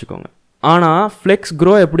 ஞாபகம் வச்சுக்கோங்க. ஆனால் ஃப்ளெக்ஸ்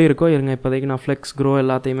க்ரோ எப்படி இருக்கோ இருங்க, இப்போதைக்கு நான் ஃப்ளெக்ஸ் க்ரோ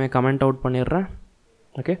எல்லாத்தையுமே கமெண்ட் அவுட் பண்ணிடுறேன்.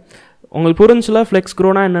 ஓகே, உங்களுக்கு புரிஞ்சில ஃப்ளெக்ஸ்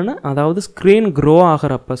க்ரோனா என்னென்னு. அதாவது ஸ்க்ரீன் க்ரோ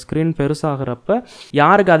ஆகிறப்ப, ஸ்க்ரீன் பெருசாகிறப்ப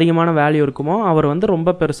யாருக்கு அதிகமான வேல்யூ இருக்குமோ அவர் வந்து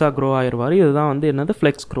ரொம்ப பெருசாக க்ரோ ஆயிடுவார். இதுதான் வந்து என்னது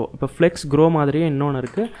ஃப்ளெக்ஸ் க்ரோ. இப்போ ஃப்ளெக்ஸ் க்ரோ மாதிரியே இன்னொன்று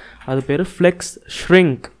இருக்குது, அது பேர் ஃப்ளெக்ஸ்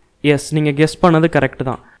ஷ்ரிங்க். எஸ், நீங்கள் கெஸ் பண்ணது கரெக்டு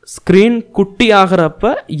தான். ஸ்க்ரீன் குட்டி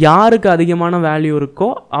ஆகிறப்ப யாருக்கு அதிகமான வேல்யூ இருக்கோ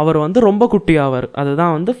அவர் வந்து ரொம்ப குட்டி ஆவார்.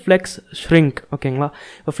 அதுதான் வந்து ஃப்ளெக்ஸ் ஷ்ரிங்க் ஓகேங்களா.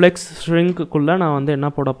 இப்போ ஃப்ளெக்ஸ் ஷ்ரிங்க்குள்ளே நான் வந்து என்ன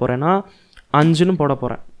போட போகிறேன்னா 5ன்னு போட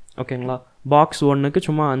போகிறேன் ஓகேங்களா. பாக்ஸ் 1க்கு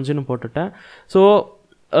சும்மா 5ன்னு போட்டுட்டேன். ஸோ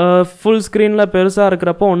ஃபுல் ஸ்க்ரீனில் பெருசாக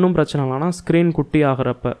இருக்கிறப்போ ஒன்றும் பிரச்சனை இல்லை. ஆனால் ஸ்க்ரீன் குட்டி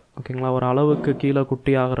ஆகிறப்ப ஓகேங்களா, ஒரு அளவுக்கு கீழே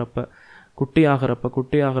குட்டி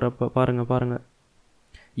ஆகிறப்ப பாருங்கள்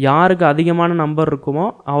யாருக்கு அதிகமான நம்பர் இருக்குமோ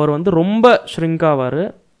அவர் வந்து ரொம்ப ஷ்ரிங்க் ஆவார்.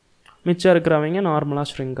 மிச்சம் இருக்கிறவங்க நார்மலாக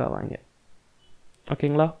ஷ்ரிங்க் ஆவாங்க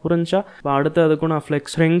ஓகேங்களா. புரிஞ்சா? இப்போ அடுத்ததுக்கும் நான்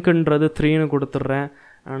ஃப்ளெக்ஸ் ஷ்ரிங்க்ன்றது 3ன்னு கொடுத்துட்றேன்.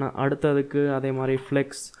 ஆனால் அடுத்ததுக்கு அதே மாதிரி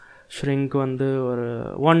ஃப்ளெக்ஸ் ஷ்ரிங்க் வந்து ஒரு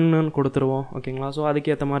 1ன்னு கொடுத்துருவோம் ஓகேங்களா. ஸோ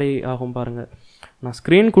அதுக்கேற்ற மாதிரி ஆகும் பாருங்கள். நான்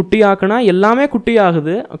ஸ்க்ரீன் குட்டி ஆக்குனா எல்லாமே குட்டி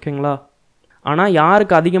ஆகுது ஓகேங்களா. ஆனால்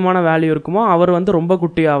யாருக்கு அதிகமான வேல்யூ இருக்குமோ அவர் வந்து ரொம்ப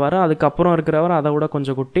குட்டி ஆவார். அதுக்கப்புறம் இருக்கிறவர் அதை விட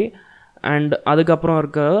கொஞ்சம் குட்டி, அண்ட் அதுக்கப்புறம்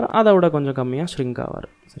இருக்கிறவர் அதை விட கொஞ்சம் கம்மியாக ஷ்ரிங்க் ஆவார்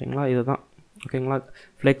சரிங்களா. இதுதான் ஓகேங்களா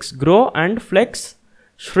flex grow and flex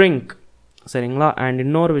shrink சரிங்களா. அண்ட்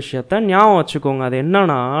இன்னொரு விஷயத்த ஞாபகம் வச்சுக்கோங்க, அது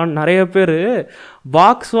என்னன்னா நிறைய பேர்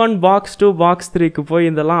பாக்ஸ் 1 பாக்ஸ் 2 பாக்ஸ் 3க்கு போய்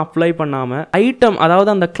இதெல்லாம் அப்ளை பண்ணாமல் ஐட்டம், அதாவது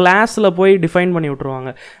அந்த கிளாஸில் போய் டிஃபைன் பண்ணி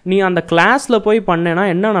விட்ருவாங்க. நீ அந்த கிளாஸில் போய் பண்ணேன்னா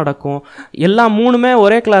என்ன நடக்கும், எல்லா 3மே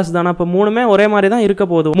ஒரே கிளாஸ் தானே, இப்போ 3மே ஒரே மாதிரி தான் இருக்க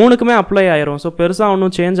போகுது, 3க்குமே அப்ளை ஆயிரும். ஸோ பெருசாக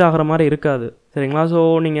ஒன்றும் சேஞ்ச் ஆகிற மாதிரி இருக்காது சரிங்களா. ஸோ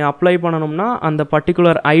நீங்கள் அப்ளை பண்ணணும்னா அந்த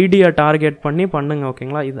பர்டிகுலர் ஐடியா டார்கெட் பண்ணி பண்ணுங்க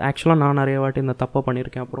ஓகேங்களா. இது ஆக்சுவலாக நான் நிறைய வாட்டி இந்த தப்பை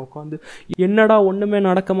பண்ணியிருக்கேன். அப்புறம் உட்காந்து என்னடா ஒன்றுமே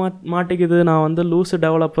நடக்க மாட்டேங்குது, நான் வந்து லூஸு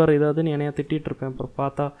டெவலப்பர் இதாதுன்னு என்னைய திட்டிகிட்டு இருப்பேன். அப்புறம்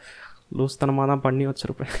பார்த்தா லூஸ்தனமாக தான் பண்ணி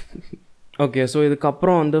வச்சுருப்பேன். ஓகே, ஸோ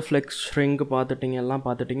இதுக்கப்புறம் வந்து ஃப்ளெக்ஸ் ஷ்ரிங்க் பார்த்துட்டிங்க, எல்லாம்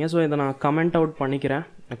பார்த்துட்டிங்க. ஸோ இதை நான் கமெண்ட் அவுட் பண்ணிக்கிறேன்.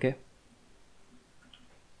 ஓகே,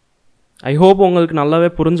 ஐ ஹோப் உங்களுக்கு நல்லாவே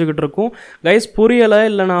புரிஞ்சுக்கிட்டு இருக்கும். கைஸ், புரியலை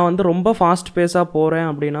இல்லை நான் வந்து ரொம்ப ஃபாஸ்ட் பேஸாக போகிறேன்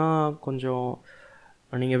அப்படின்னா கொஞ்சம்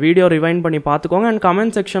நீங்கள் வீடியோ ரிவைண்ட் பண்ணி பார்த்துக்கோங்க அண்ட்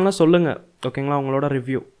கமெண்ட் செக்ஷனில் சொல்லுங்கள் ஓகேங்களா உங்களோட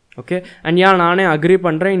ரிவ்யூ. ஓகே அண்ட் நானே அக்ரி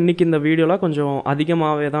பண்ணுறேன். இன்றைக்கி இந்த வீடியோவில் கொஞ்சம்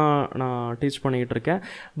அதிகமாகவே தான் நான் டீச் பண்ணிக்கிட்டு இருக்கேன்.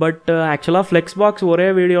 பட் ஆக்சுவலாக ஃப்ளெக்ஸ்பாக்ஸ் ஒரே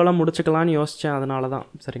வீடியோவில் முடிச்சுக்கலான்னு யோசித்தேன், அதனால தான்.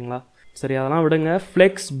 சரிங்களா, சரி அதெல்லாம் விடுங்க.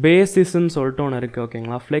 ஃப்ளெக்ஸ் பேசிஸ்ன்னு சொல்லிட்டு ஒன்று இருக்குது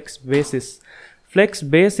ஓகேங்களா. ஃப்ளெக்ஸ்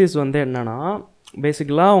பேசிஸ் வந்து என்னென்னா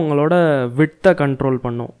பேசிக்கலாக உங்களோட விட்த்தை கண்ட்ரோல்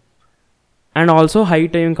பண்ணும் அண்ட் ஆல்சோ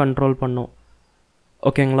ஹைட்டையும் கண்ட்ரோல் பண்ணும்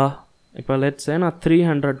ஓகேங்களா. இப்போ லெட்ஸே நான்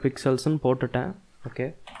 300 பிக்சல்ஸ்ன்னு போட்டுட்டேன். ஓகே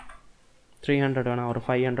 300 வேணாம், ஒரு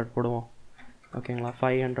 500 போடுவோம் ஓகேங்களா.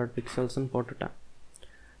 500 பிக்சல்ஸ்ன்னு போட்டுட்டேன்.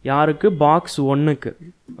 யாருக்கு? பாக்ஸ் 1க்கு.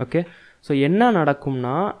 ஓகே ஸோ என்ன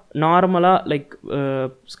நடக்கும்னா நார்மலாக லைக்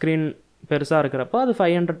ஸ்க்ரீன் பெருசாக இருக்கிறப்ப அது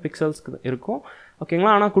 500 பிக்சல்ஸ்க்கு இருக்கும்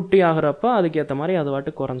ஓகேங்களா. ஆனால் குட்டி ஆகிறப்ப அதுக்கேற்ற மாதிரி அது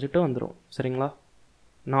வாட்டு குறைஞ்சிட்டு வந்துடும். சரிங்களா,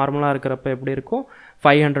 நார்மலாக இருக்கிறப்ப எப்படி இருக்கும்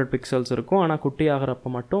 500 பிக்சல்ஸ் இருக்கும், ஆனால் குட்டி ஆகிறப்ப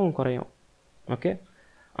மட்டும் குறையும். ஓகே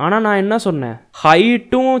ஆனால் நான் என்ன சொன்னேன்,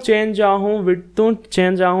 ஹைட்டும் சேஞ்ச் ஆகும் விட்த்தும்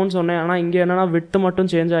சேஞ்ச் ஆகும்னு சொன்னேன். ஆனால் இங்கே என்னென்னா விட்த்து மட்டும்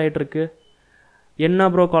சேஞ்ச் ஆகிட்டுருக்கு. என்ன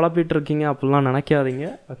ப்ரோ குழப்பிட்டு இருக்கீங்க அப்படிலாம் நினைக்காதீங்க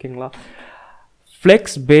ஓகேங்களா.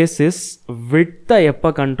 ஃப்ளெக்ஸ் பேசிஸ் விட்த்தை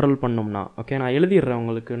எப்போ கண்ட்ரோல் பண்ணோம்னா, ஓகே நான் எழுதிடுறேன்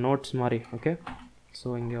உங்களுக்கு நோட்ஸ் மாதிரி. ஓகே ஸோ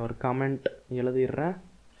இங்கே ஒரு comment எழுதிடுறேன்.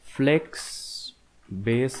 Flex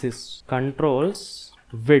basis controls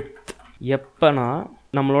width எப்போனா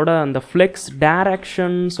நம்மளோட அந்த ஃப்ளெக்ஸ்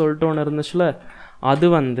டைரக்ஷன் சொல்லிட்டு ஒன்று இருந்துச்சுல, அது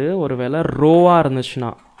வந்து ஒரு வேளை ரோவாக இருந்துச்சுன்னா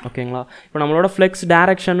ஓகேங்களா. இப்போ நம்மளோட ஃப்ளெக்ஸ்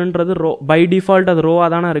டைரக்ஷன்ன்றது பை டிஃபால்ட் அது ரோவாக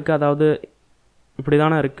தானே இருக்குது, அதாவது இப்படி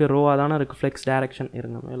தானே இருக்குது, ரோவாக தானே இருக்குது ஃப்ளெக்ஸ் டைரக்ஷன்.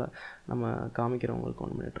 இருங்க மேலே நம்ம காமிக்கிறவங்களுக்கு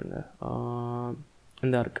 1 மினிட் இருங்க.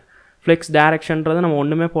 இந்த இருக்குது ஃப்ளெக்ஸ் டைரக்ஷன்றது நம்ம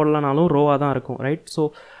ஒன்றுமே போடலனாலும் ரோவாக தான் இருக்கும் ரைட். ஸோ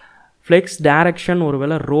ஃப்ளெக்ஸ் டைரக்ஷன் ஒரு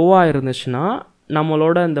வேளை ரோவாக இருந்துச்சுன்னா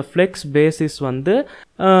நம்மளோட இந்த ஃப்ளெக்ஸ் பேசிஸ் வந்து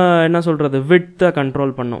என்ன சொல்கிறது விட்த்தை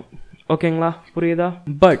கண்ட்ரோல் பண்ணும் ஓகேங்களா, புரியுதா.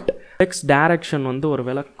 பட் ஃப்ளெக்ஸ் டைரக்ஷன் வந்து ஒரு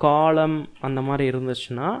வேளை காலம் அந்த மாதிரி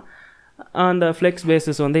இருந்துச்சுன்னா அந்த ஃப்ளெக்ஸ்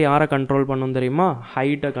பேசிஸ் வந்து யாரை கண்ட்ரோல் பண்ணும் தெரியுமா,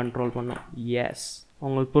 ஹைட்டை கண்ட்ரோல் பண்ணும். எஸ்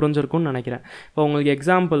உங்களுக்கு புரிஞ்சிருக்கும்னு நினைக்கிறேன். இப்போ உங்களுக்கு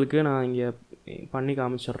எக்ஸாம்பிளுக்கு நான் இங்கே பண்ணி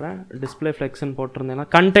காமிச்சிடுறேன். டிஸ்பிளே ஃப்ளெக்ஸ்ன்னு போட்டிருந்தேன்னா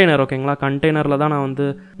கண்டெய்னர் ஓகேங்களா. கண்டெய்னரில் தான் நான் வந்து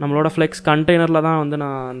நம்மளோட ஃப்ளெக்ஸ் கண்டெய்னரில் தான் வந்து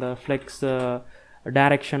நான் அந்த ஃப்ளெக்ஸ்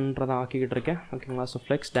டைரக்ஷன்றதை ஆக்கிக்கிட்டு இருக்கேன் ஓகேங்களா. ஸோ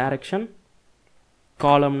ஃப்ளெக்ஸ் டைரக்ஷன்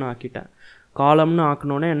காலம்னு ஆக்கிட்டேன். காலம்னு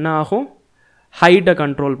ஆக்கினோன்னே என்ன ஆகும், ஹைட்டை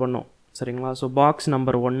கண்ட்ரோல் பண்ணும். சரிங்களா, ஸோ பாக்ஸ்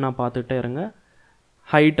நம்பர் 1 பார்த்துக்கிட்டே இருங்க.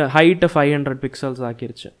 ஹைட்டை 500 பிக்சல்ஸ்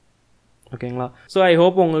ஆக்கிருச்சு ஓகேங்களா. ஸோ ஐ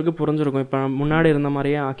ஹோப் உங்களுக்கு புரிஞ்சிருக்கும். இப்போ முன்னாடி இருந்த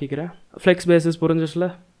மாதிரியே ஆக்கிக்கிறேன். ஃப்ளெக்ஸ் பேசிஸ் புரிஞ்சிச்சுல,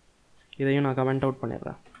 இதையும் நான் கமெண்ட் அவுட்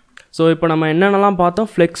பண்ணிடுறேன். ஸோ இப்போ நம்ம என்னென்னலாம் பார்த்தோம்,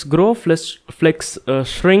 ஃப்ளெக்ஸ் க்ரோ, ஃப்ளெக்ஸ்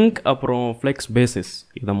ஷ்ரிங்க், அப்புறம் ஃப்ளெக்ஸ் பேசிஸ்,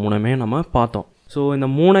 இதை 3மே நம்ம பார்த்தோம். ஸோ இந்த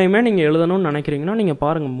 3யுமே நீங்கள் எழுதணும்னு நினைக்கிறீங்கன்னா நீங்கள்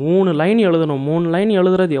பாருங்கள் 3 லைன் எழுதணும். 3 லைன்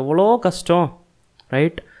எழுதுறது எவ்வளோ கஷ்டம்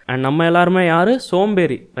ரைட். அண்ட் நம்ம எல்லாருமே யார்,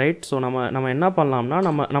 சோம்பேறி ரைட். ஸோ நம்ம என்ன பண்ணலாம்னா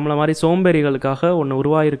நம்மளை மாதிரி சோம்பேறிகளுக்காக ஒன்று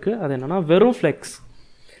உருவாகிருக்கு. அது என்னென்னா வெறும் ஃப்ளெக்ஸ்.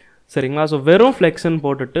 சரிங்களா, ஸோ வெறும் ஃப்ளெக்ஸ்ன்னு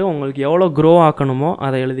போட்டுட்டு உங்களுக்கு எவ்வளோ க்ரோ ஆக்கணுமோ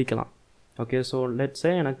அதை எழுதிக்கலாம். ஓகே ஸோ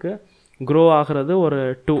லெட்ஸே எனக்கு க்ரோ ஆகிறது ஒரு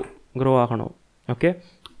 2 க்ரோ ஆகணும். ஓகே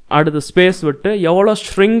அடுத்து ஸ்பேஸ் விட்டு எவ்வளோ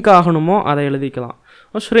ஷ்ரிங்க் ஆகணுமோ அதை எழுதிக்கலாம்.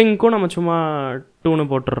 ஷ்ரிங்க்கும் நம்ம சும்மா 2ன்னு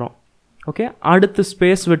போட்டுடுறோம். ஓகே அடுத்து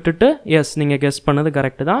ஸ்பேஸ் விட்டுட்டு எஸ் நீங்கள் கெஸ் பண்ணது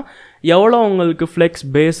கரெக்டு தான், எவ்வளோ உங்களுக்கு ஃப்ளெக்ஸ்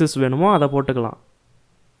பேசிஸ் வேணுமோ அதை போட்டுக்கலாம்.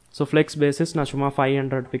 ஸோ ஃப்ளெக்ஸ் பேசிஸ் நான் சும்மா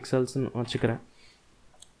 500 பிக்சல்ஸ்ன்னு வச்சுக்கிறேன்.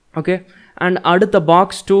 ஓகே அண்ட் அடுத்த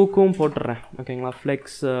பாக்ஸ் 2க்கும் போட்டுடுறேன் ஓகேங்களா.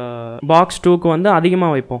 ஃப்ளெக்ஸ் பாக்ஸ் 2க்கு வந்து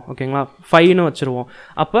அதிகமாக வைப்போம் ஓகேங்களா, 5ன்னு வச்சுருவோம்.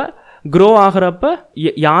 அப்போ க்ரோ ஆகிறப்ப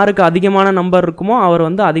யாருக்கு அதிகமான நம்பர் இருக்குமோ அவர்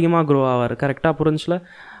வந்து அதிகமாக க்ரோ ஆவார். கரெக்டாக புரிஞ்சுல.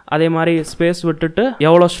 அதே மாதிரி ஸ்பேஸ் விட்டுட்டு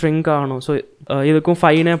எவ்வளோ ஷ்ரிங்க் ஆகணும், ஸோ இதுக்கும்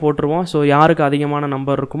 5னே போட்டுருவோம். ஸோ யாருக்கு அதிகமான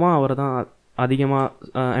நம்பர் இருக்குமோ அவர் தான்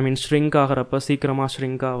அதிகமாக ஷ்ரிங்க் ஆகிறப்ப சீக்கிரமாக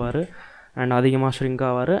ஷ்ரிங்க் ஆவார் அண்ட் அதிகமாக ஷ்ரிங்க்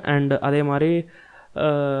ஆவார். அண்ட் அதே மாதிரி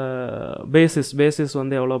பேசிஸ்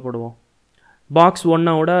வந்து எவ்வளோ போடுவோம், பாக்ஸ்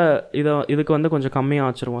 1 இதுக்கு வந்து கொஞ்சம் கம்மியாக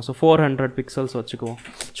வச்சுருவோம். ஸோ 400 பிக்சல்ஸ் வச்சுக்குவோம்.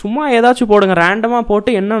 சும்மா ஏதாச்சும் போடுங்க, ரேண்டமாக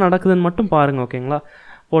போட்டு என்ன நடக்குதுன்னு மட்டும் பாருங்கள் ஓகேங்களா.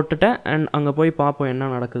 போட்டுட்டேன் அண்ட் அங்கே போய் பார்ப்போம் என்ன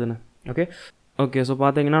நடக்குதுன்னு. ஓகே ஸோ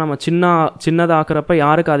பார்த்தீங்கன்னா நம்ம சின்னதாக்குறப்ப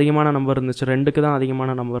யாருக்கு அதிகமான நம்பர் இருந்துச்சு, 2க்கு தான்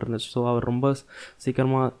அதிகமான நம்பர் இருந்துச்சு. ஸோ அவர் ரொம்ப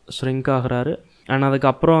சீக்கிரமாக ஷ்ரிங்க் ஆகிறாரு. அண்ட்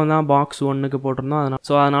அதுக்கப்புறம் தான் பாக்ஸ் 1க்கு போட்டிருந்தோம்.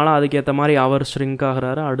 அதனால் அதுக்கேற்ற மாதிரி அவர் ஷ்ரிங்க்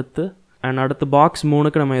ஆகிறாரு. அடுத்து பாக்ஸ்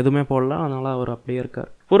 3க்கு நம்ம எதுவுமே போடல, அதனால் அவர் அப்படியே இருக்கார்.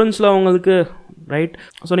 புரிஞ்சுல உங்களுக்கு ரைட்.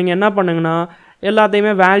 ஸோ நீங்கள் என்ன பண்ணுங்கன்னா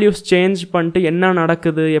எல்லாத்தையுமே வேல்யூஸ் சேஞ்ச் பண்ணிட்டு என்ன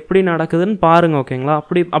நடக்குது எப்படி நடக்குதுன்னு பாருங்கள் ஓகேங்களா.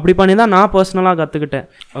 அப்படி பண்ணி தான் நான் பர்சனலாக கற்றுக்கிட்டேன்.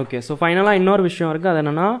 ஓகே ஸோ ஃபைனலாக இன்னொரு விஷயம் இருக்குது, அது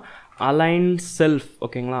என்னென்னா அலைன் செல்ஃப்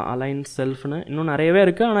ஓகேங்களா. அலைன் செல்ஃப்னு இன்னும் நிறையவே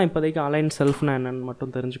இருக்குது, ஆனால் இப்போதைக்கு அலைன் செல்ஃப்னா என்னென்னு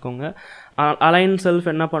மட்டும் தெரிஞ்சுக்கோங்க. அலைன் செல்ஃப்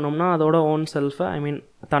என்ன பண்ணோம்னா அதோட ஓன் செல்ஃபை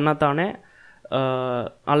தன்னைத்தானே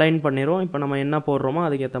அலைன் பண்ணிடுவோம். இப்போ நம்ம என்ன போடுறோமோ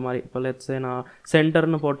அதுக்கேற்ற மாதிரி. இப்போ லெட்ஸே நான்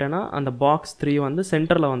சென்டர்னு போட்டேன்னா அந்த பாக்ஸ் 3 வந்து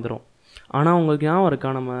சென்டரில் வந்துடும். ஆனால் உங்களுக்கு ஞாபகம் இருக்கா,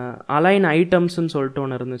 நம்ம அலைன் ஐட்டம்ஸ்ன்னு சொல்லிட்டு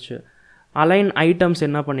ஒன்று இருந்துச்சு. அலைன் ஐட்டம்ஸ்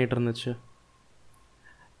என்ன பண்ணிகிட்டு இருந்துச்சு,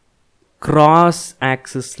 கிராஸ்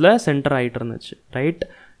ஆக்சிஸில் சென்டர் ஆகிட்டு இருந்துச்சு, ரைட்?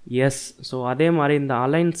 எஸ். ஸோ அதே மாதிரி இந்த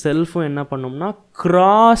அலைன் செல்ஃபும் என்ன பண்ணோம்னா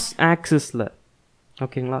கிராஸ் ஆக்சிஸில்,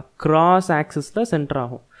 ஓகேங்களா, கிராஸ் ஆக்சிஸில் சென்டர்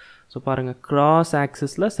ஆகும். ஸோ பாருங்கள், கிராஸ்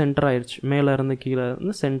ஆக்சிஸில் சென்டர் ஆயிடுச்சு, மேலே இருந்து கீழே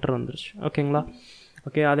இருந்து சென்டர் வந்துருச்சு, ஓகேங்களா?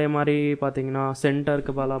 ஓகே, அதே மாதிரி பார்த்தீங்கன்னா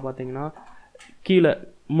சென்டருக்கு பதிலாக பார்த்தீங்கன்னா கீழே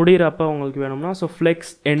முடிகிறப்ப உங்களுக்கு வேணும்னா ஸோ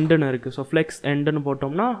ஃப்ளெக்ஸ் எண்டுன்னு இருக்குது. ஸோ ஃப்ளெக்ஸ் எண்டுன்னு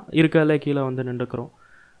போட்டோம்னா இருக்கிறதுல கீழே வந்து நின்றுக்கிறோம்,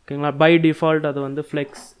 ஓகேங்களா? பை டிஃபால்ட் அது வந்து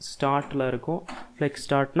ஃப்ளெக்ஸ் ஸ்டார்ட்டில் இருக்கும். ஃப்ளெக்ஸ்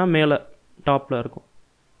ஸ்டார்ட்னா மேலே டாப்பில் இருக்கும்.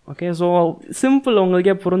 ஓகே, ஸோ சிம்பிள்,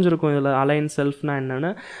 உங்களுக்கே புரிஞ்சிருக்கும் இதில் அலைன் செல்ஃப்னா என்னென்னு.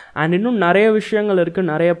 அண்ட் இன்னும் நிறைய விஷயங்கள் இருக்குது,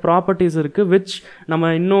 நிறைய ப்ராப்பர்ட்டிஸ் இருக்குது, விச்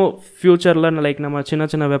நம்ம இன்னும் ஃப்யூச்சரில் லைக் நம்ம சின்ன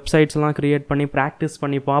சின்ன வெப்சைட்ஸ்லாம் க்ரியேட் பண்ணி ப்ராக்டிஸ்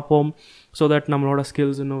பண்ணி பார்ப்போம். ஸோ தட் நம்மளோட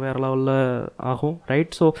ஸ்கில்ஸ் இன்னும் வேறு லெவலில் ஆகும்,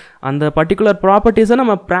 ரைட்? ஸோ அந்த பர்டிகுலர் ப்ராப்பர்ட்டிஸை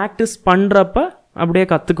நம்ம ப்ராக்டிஸ் பண்ணுறப்ப அப்படியே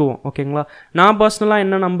கற்றுக்குவோம், ஓகேங்களா? நான் பர்சனலாக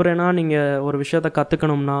என்ன நம்புகிறேன்னா, நீங்கள் ஒரு விஷயத்த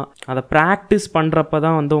கற்றுக்கணும்னா அதை ப்ராக்டிஸ் பண்ணுறப்ப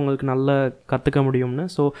தான் வந்து உங்களுக்கு நல்லா கற்றுக்க முடியும்னு.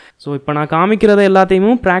 ஸோ இப்போ நான் காமிக்கிறத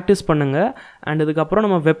எல்லாத்தையுமே ப்ராக்டிஸ் பண்ணுங்கள். அண்ட் இதுக்கப்புறம்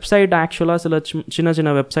நம்ம வெப்சைட் ஆக்சுவலாக சில சின்ன சின்ன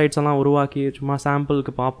வெப்சைட்ஸ் எல்லாம் உருவாக்கி சும்மா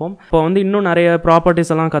சாம்பிளுக்கு பார்ப்போம். இப்போ வந்து இன்னும் நிறைய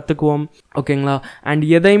ப்ராப்பர்ட்டிஸ் எல்லாம் கற்றுக்குவோம், ஓகேங்களா? அண்ட்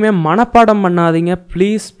எதையுமே மனப்பாடம் பண்ணாதீங்க,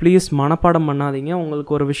 ப்ளீஸ் மனப்பாடம் பண்ணாதீங்க.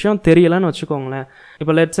 உங்களுக்கு ஒரு விஷயம் தெரியலைன்னு வச்சுக்கோங்களேன்.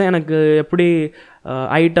 இப்போ லெட்ஸே எனக்கு எப்படி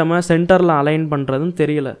ஐட்டமை சென்டரில் அலைன் பண்ணுறதுன்னு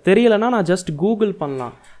தெரியலைன்னா நான் ஜஸ்ட் கூகுள்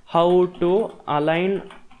பண்ணலாம், how to align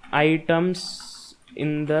items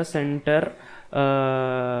in the centre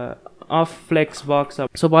of ஃப்ளெக்ஸ்பாக்ஸ்.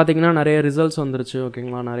 So பார்த்தீங்கன்னா நிறைய ரிசல்ட்ஸ் வந்துருச்சு,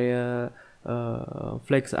 ஓகேங்களா? நிறைய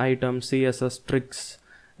ஃப்ளெக்ஸ் ஐட்டம்ஸ், CSS ட்ரிக்ஸ்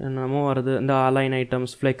என்னமோ வருது. இந்த align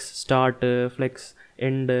items, flex start, flex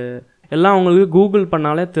end எல்லாம் உங்களுக்கு கூகுள்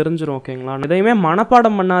பண்ணாலே தெரிஞ்சிடும், ஓகேங்களா? எதையுமே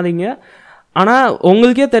மனப்பாடம் பண்ணாதீங்க. ஆனால்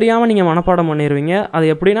உங்களுக்கே தெரியாமல் நீங்கள் மனப்பாடம் பண்ணிடுவீங்க. அது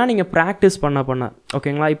எப்படின்னா நீங்கள் ப்ராக்டிஸ் பண்ண,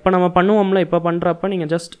 ஓகேங்களா? இப்போ நம்ம பண்ணுவோம்ல, இப்போ பண்ணுறப்ப நீங்கள்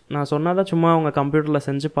ஜஸ்ட் நான் சொன்னதை சும்மா உங்கள் கம்ப்யூட்டரில்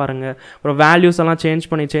செஞ்சு பாருங்கள். அப்புறம் வேல்யூஸ் எல்லாம் சேஞ்ச்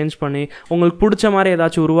பண்ணி உங்களுக்கு பிடிச்ச மாதிரி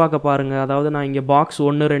ஏதாச்சும் உருவாக்க பாருங்கள். அதாவது நான் இங்கே பாக்ஸ்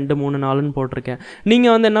 1 2 3 4ன்னு போட்டிருக்கேன்.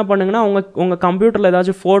 நீங்கள் வந்து என்ன பண்ணுங்கன்னா உங்கள் கம்ப்யூட்டரில்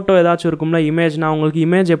ஏதாச்சும் ஃபோட்டோ ஏதாச்சும் இருக்கும்ல, இமேஜ். நான் உங்களுக்கு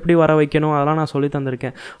இமேஜ் எப்படி வர வைக்கணும் அதெல்லாம் நான் சொல்லி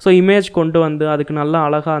தந்திருக்கேன். ஸோ இமேஜ் கொண்டு வந்து அதுக்கு நல்லா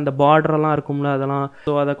அழகாக அந்த பார்டரெல்லாம் இருக்கும்ல, அதெல்லாம்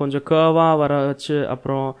ஸோ அதை கொஞ்சம் கர்வாக வர வச்சு,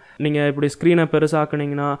 அப்புறம் நீங்கள் இப்படி ஸ்க்ரீனை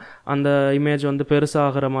பெருசாக்குனீங்கன்னா அந்த இமேஜ் வந்து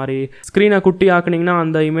பெருசாகிற மாதிரி, ஸ்க்ரீனை குட்டி ஆக்குனீங்கன்னா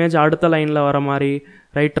அந்த இமேஜ் அடுத்த லைனில் வர மாதிரி,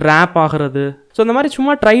 ரைட்? ரேப் ஆகிறது. ஸோ இந்த மாதிரி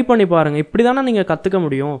சும்மா ட்ரை பண்ணி பாருங்கள். இப்படி தானே நீங்கள் கற்றுக்க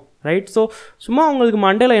முடியும், ரைட்? ஸோ சும்மா உங்களுக்கு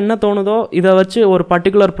மண்டையில் என்ன தோணுதோ, இதை வச்சு ஒரு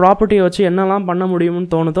பர்டிகுலர் ப்ராப்பர்ட்டியை வச்சு என்னெல்லாம் பண்ண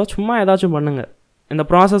முடியும்னு தோணுதோ சும்மா ஏதாச்சும் பண்ணுங்கள். இந்த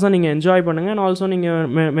ப்ராசஸை நீங்கள் என்ஜாய் பண்ணுங்கள். அண்ட் ஆல்சோ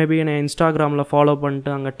நீங்கள் மேபி என்னை இன்ஸ்டாகிராமில் ஃபாலோ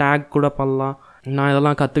பண்ணிட்டு அங்கே டேக் கூட பண்ணலாம், நான்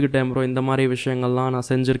இதெல்லாம் கற்றுக்கிட்டேன் ப்ரோ, இந்த மாதிரி விஷயங்கள்லாம் நான்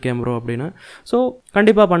செஞ்சுருக்கேன் ப்ரோ அப்படின்னு. ஸோ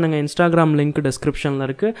கண்டிப்பாக பண்ணுங்கள். இன்ஸ்டாகிராம் லிங்க் டிஸ்கிரிப்ஷனில்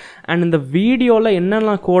இருக்குது. அண்ட் இந்த வீடியோவில்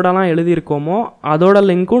என்னெல்லாம் கோடெல்லாம் எழுதியிருக்கோமோ அதோட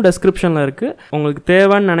லிங்க்கும் டிஸ்கிரிப்ஷனில் இருக்குது. உங்களுக்கு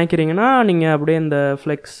தேவைன்னு நினைக்கிறீங்கன்னா நீங்கள் அப்படியே இந்த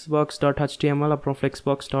flexbox.html அப்புறம்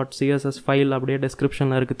flexbox.css ஃபைல் அப்படியே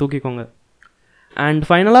டிஸ்கிரிப்ஷனில் இருக்குது, தூக்கிக்கோங்க. அண்ட்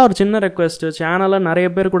ஃபைனலாக ஒரு சின்ன ரெக்வெஸ்ட்டு, சேனலை நிறைய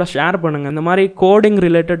பேர் கூட ஷேர் பண்ணுங்கள். இந்த மாதிரி கோடிங்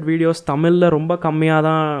ரிலேட்டட் வீடியோஸ் தமிழில் ரொம்ப கம்மியாக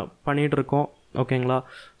தான் பண்ணிகிட்ருக்கோம், ஓகேங்களா?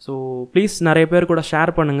 ஸோ ப்ளீஸ் நிறைய பேர் கூட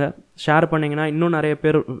ஷேர் பண்ணுங்கள். ஷேர் பண்ணிங்கன்னா இன்னும் நிறைய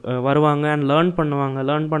பேர் வருவாங்க அண்ட் லேர்ன் பண்ணுவாங்க.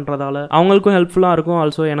 லேர்ன் பண்ணுறதால அவங்களுக்கும் ஹெல்ப்ஃபுல்லாக இருக்கும்,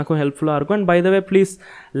 ஆல்சோ எனக்கும் ஹெல்ப்ஃபுல்லாக இருக்கும். And by the way please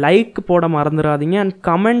like போட மறந்துடாதீங்க. அண்ட்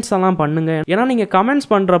கமெண்ட்ஸ் எல்லாம் பண்ணுங்கள். ஏன்னா நீங்கள்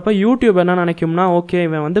கமெண்ட்ஸ் பண்ணுறப்ப யூடியூப் என்ன நினைக்கும்னா, ஓகே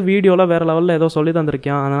இவன் வந்து வீடியோவில் வேறு லெவலில் ஏதோ சொல்லி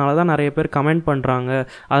தந்திருக்கான், அதனால தான் நிறைய பேர் கமெண்ட் பண்ணுறாங்க,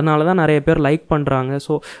 அதனால தான் நிறைய பேர் லைக் பண்ணுறாங்க.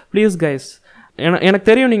 ஸோ ப்ளீஸ் கைஸ், எனக்கு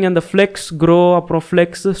தெரியும் நீங்கள் இந்த ஃப்ளெக்ஸ் க்ரோ, அப்புறம்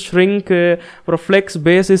ஃப்ளெக்ஸ் ஷ்ரிங்க்கு, அப்புறம் ஃப்ளெக்ஸ்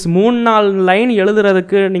பேசிஸ் 3-4 லைன்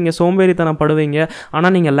எழுதுறதுக்கு நீங்கள் சோம்பேறித்தனம் படுவீங்க.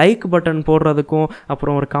 ஆனால் நீங்கள் லைக் பட்டன் போடுறதுக்கும்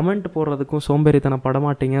அப்புறம் ஒரு கமெண்ட் போடுறதுக்கும் சோம்பேறித்தனம் பட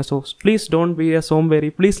மாட்டீங்க. ஸோ ப்ளீஸ் டோன்ட் பி எ சோம்பேறி.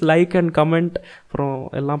 ப்ளீஸ் லைக் அண்ட் கமெண்ட் அப்புறம்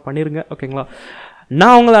எல்லாம் பண்ணிடுங்க, ஓகேங்களா?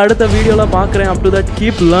 நான் உங்களை அடுத்த வீடியோவில் பார்க்குறேன். Up to that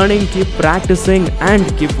keep learning, keep practising and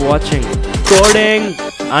keep வாட்சிங்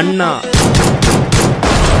CodingAnna.